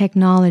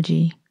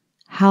 technology,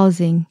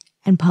 housing,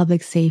 and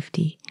public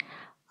safety.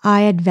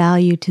 I add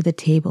value to the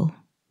table.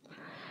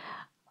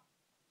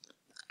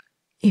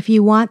 If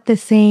you want the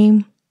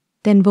same,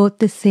 then vote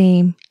the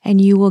same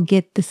and you will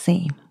get the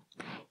same.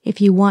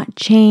 If you want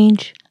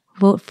change,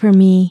 vote for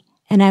me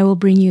and I will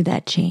bring you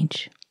that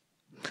change.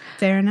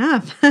 Fair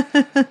enough.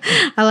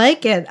 I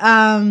like it.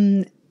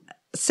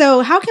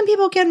 So how can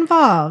people get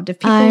involved if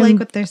people like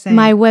what they're saying?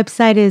 My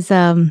website is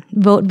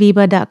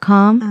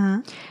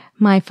votevibha.com.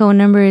 My phone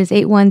number is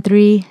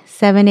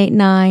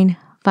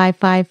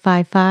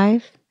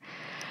 813-789-5555.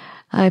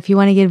 If you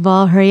want to get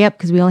involved, hurry up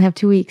because we only have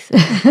 2 weeks.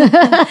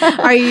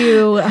 Are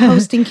you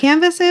hosting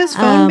canvases,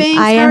 phone banks?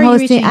 I am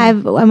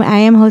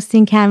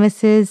hosting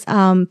canvases.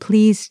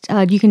 Please,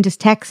 you can just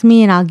text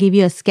me and I'll give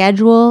you a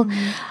schedule.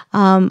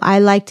 I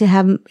like to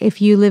have,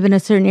 if you live in a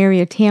certain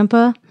area of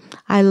Tampa,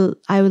 I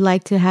would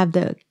like to have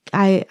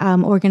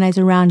organize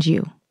around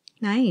you.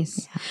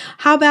 Nice. Yeah.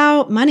 How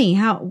about money?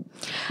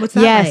 What's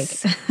that like?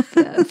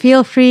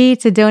 Feel free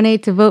to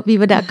donate to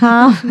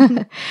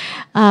votevibha.com.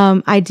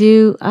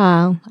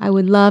 I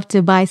would love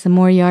to buy some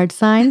more yard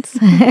signs.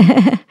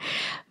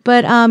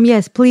 But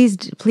yes,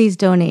 please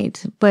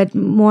donate. But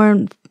more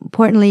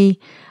importantly,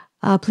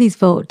 please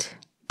vote.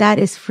 That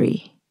is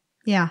free.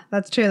 Yeah,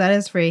 that's true. That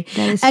is free.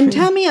 And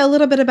tell me a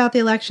little bit about the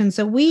election.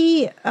 So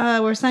we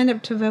were signed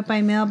up to vote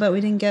by mail, but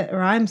we didn't get,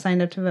 or I'm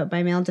signed up to vote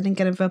by mail, didn't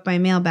get a vote by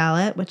mail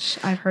ballot, which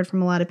I've heard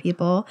from a lot of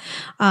people.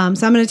 So I'm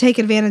going to take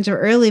advantage of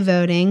early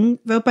voting.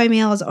 Vote by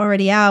mail is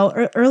already out.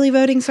 Early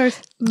voting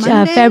starts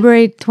Monday?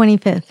 February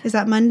 25th. Is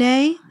that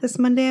Monday? This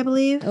Monday, I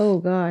believe. Oh,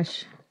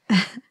 gosh.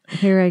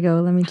 Here I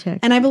go. Let me check.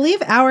 And I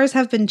believe hours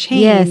have been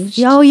changed.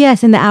 Yes. Oh,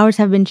 yes. And the hours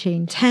have been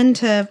changed. 10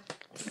 to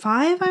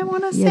 5, I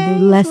want to say. Yeah,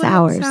 less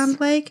hours.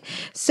 Sounds like.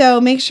 So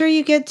make sure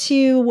you get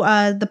to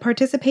the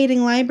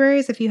participating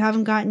libraries if you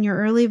haven't gotten your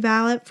early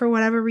ballot for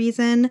whatever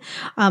reason.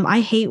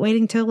 I hate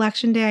waiting till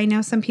election day. I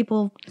know some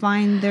people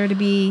find there to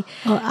be.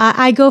 Oh,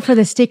 I go for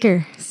the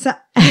sticker. So,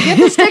 you get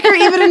the sticker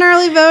even in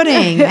early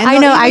voting. I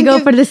know. I go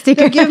for the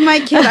sticker. Give my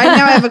kid. I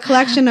know I have a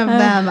collection of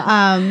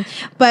them.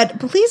 But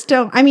please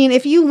don't. I mean,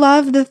 if you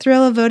love the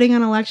thrill of voting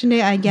on election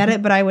day, I get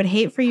it. But I would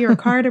hate for your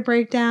car to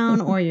break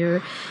down or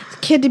your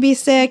kid to be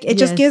sick. It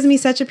just gives me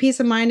such a peace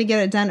of mind to get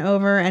it done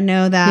over and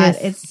know that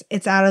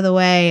it's out of the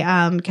way.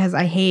 Because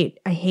I hate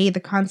the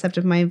concept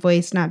of my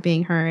voice not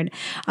being heard.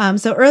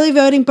 So early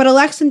voting, but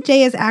election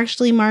day is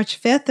actually March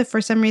 5th. If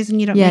for some reason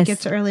you don't make it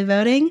to early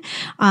voting,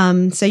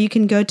 so you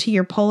can go to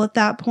your poll at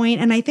that point.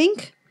 And I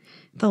think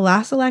the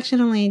last election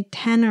only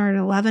 10 or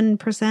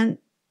 11%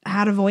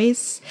 had a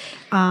voice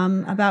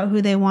about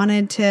who they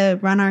wanted to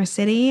run our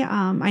city.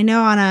 I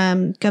know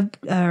on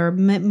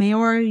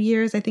mayor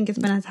years, I think it's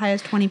been as high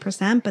as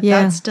 20%, but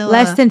that's still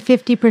less than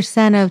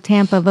 50% of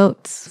Tampa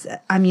votes.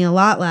 I mean, a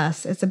lot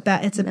less. It's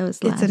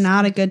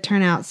not a good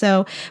turnout.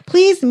 So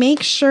please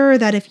make sure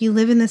that if you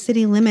live in the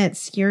city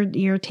limits,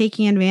 you're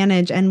taking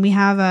advantage. And we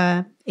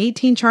have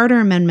 18 charter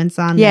amendments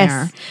on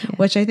there,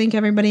 which I think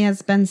everybody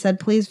has been said,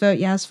 please vote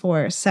yes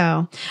for.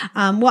 So,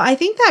 well, I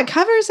think that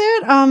covers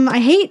it. I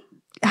hate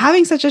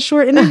having such a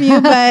short interview,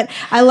 but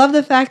I love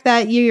the fact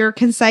that you're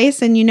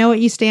concise and you know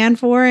what you stand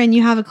for and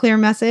you have a clear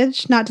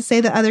message. Not to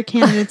say that other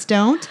candidates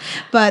don't,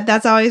 but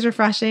that's always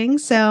refreshing.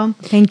 So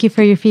thank you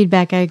for your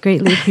feedback. I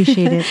greatly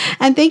appreciate it.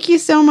 And thank you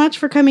so much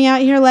for coming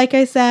out here. Like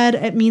I said,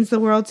 it means the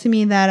world to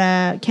me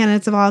that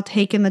candidates have all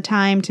taken the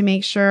time to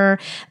make sure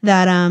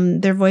that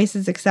their voice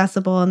is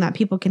accessible and that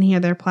people can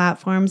hear their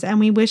platforms. And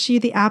we wish you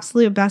the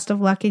absolute best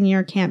of luck in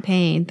your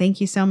campaign.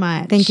 Thank you so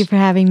much. Thank you for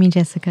having me,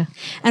 Jessica.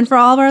 And for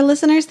all of our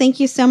listeners, thank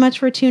you so much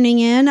for tuning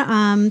in.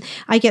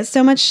 I get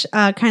so much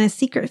kind of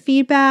secret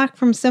feedback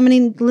from so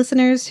many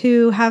listeners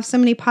who have so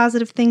many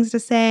positive things to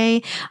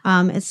say.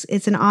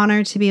 It's an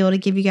honor to be able to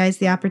give you guys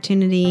the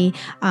opportunity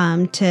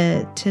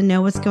to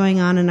know what's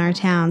going on in our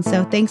town.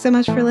 So thanks so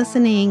much for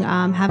listening.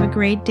 Have a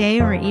great day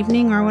or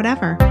evening or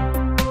whatever.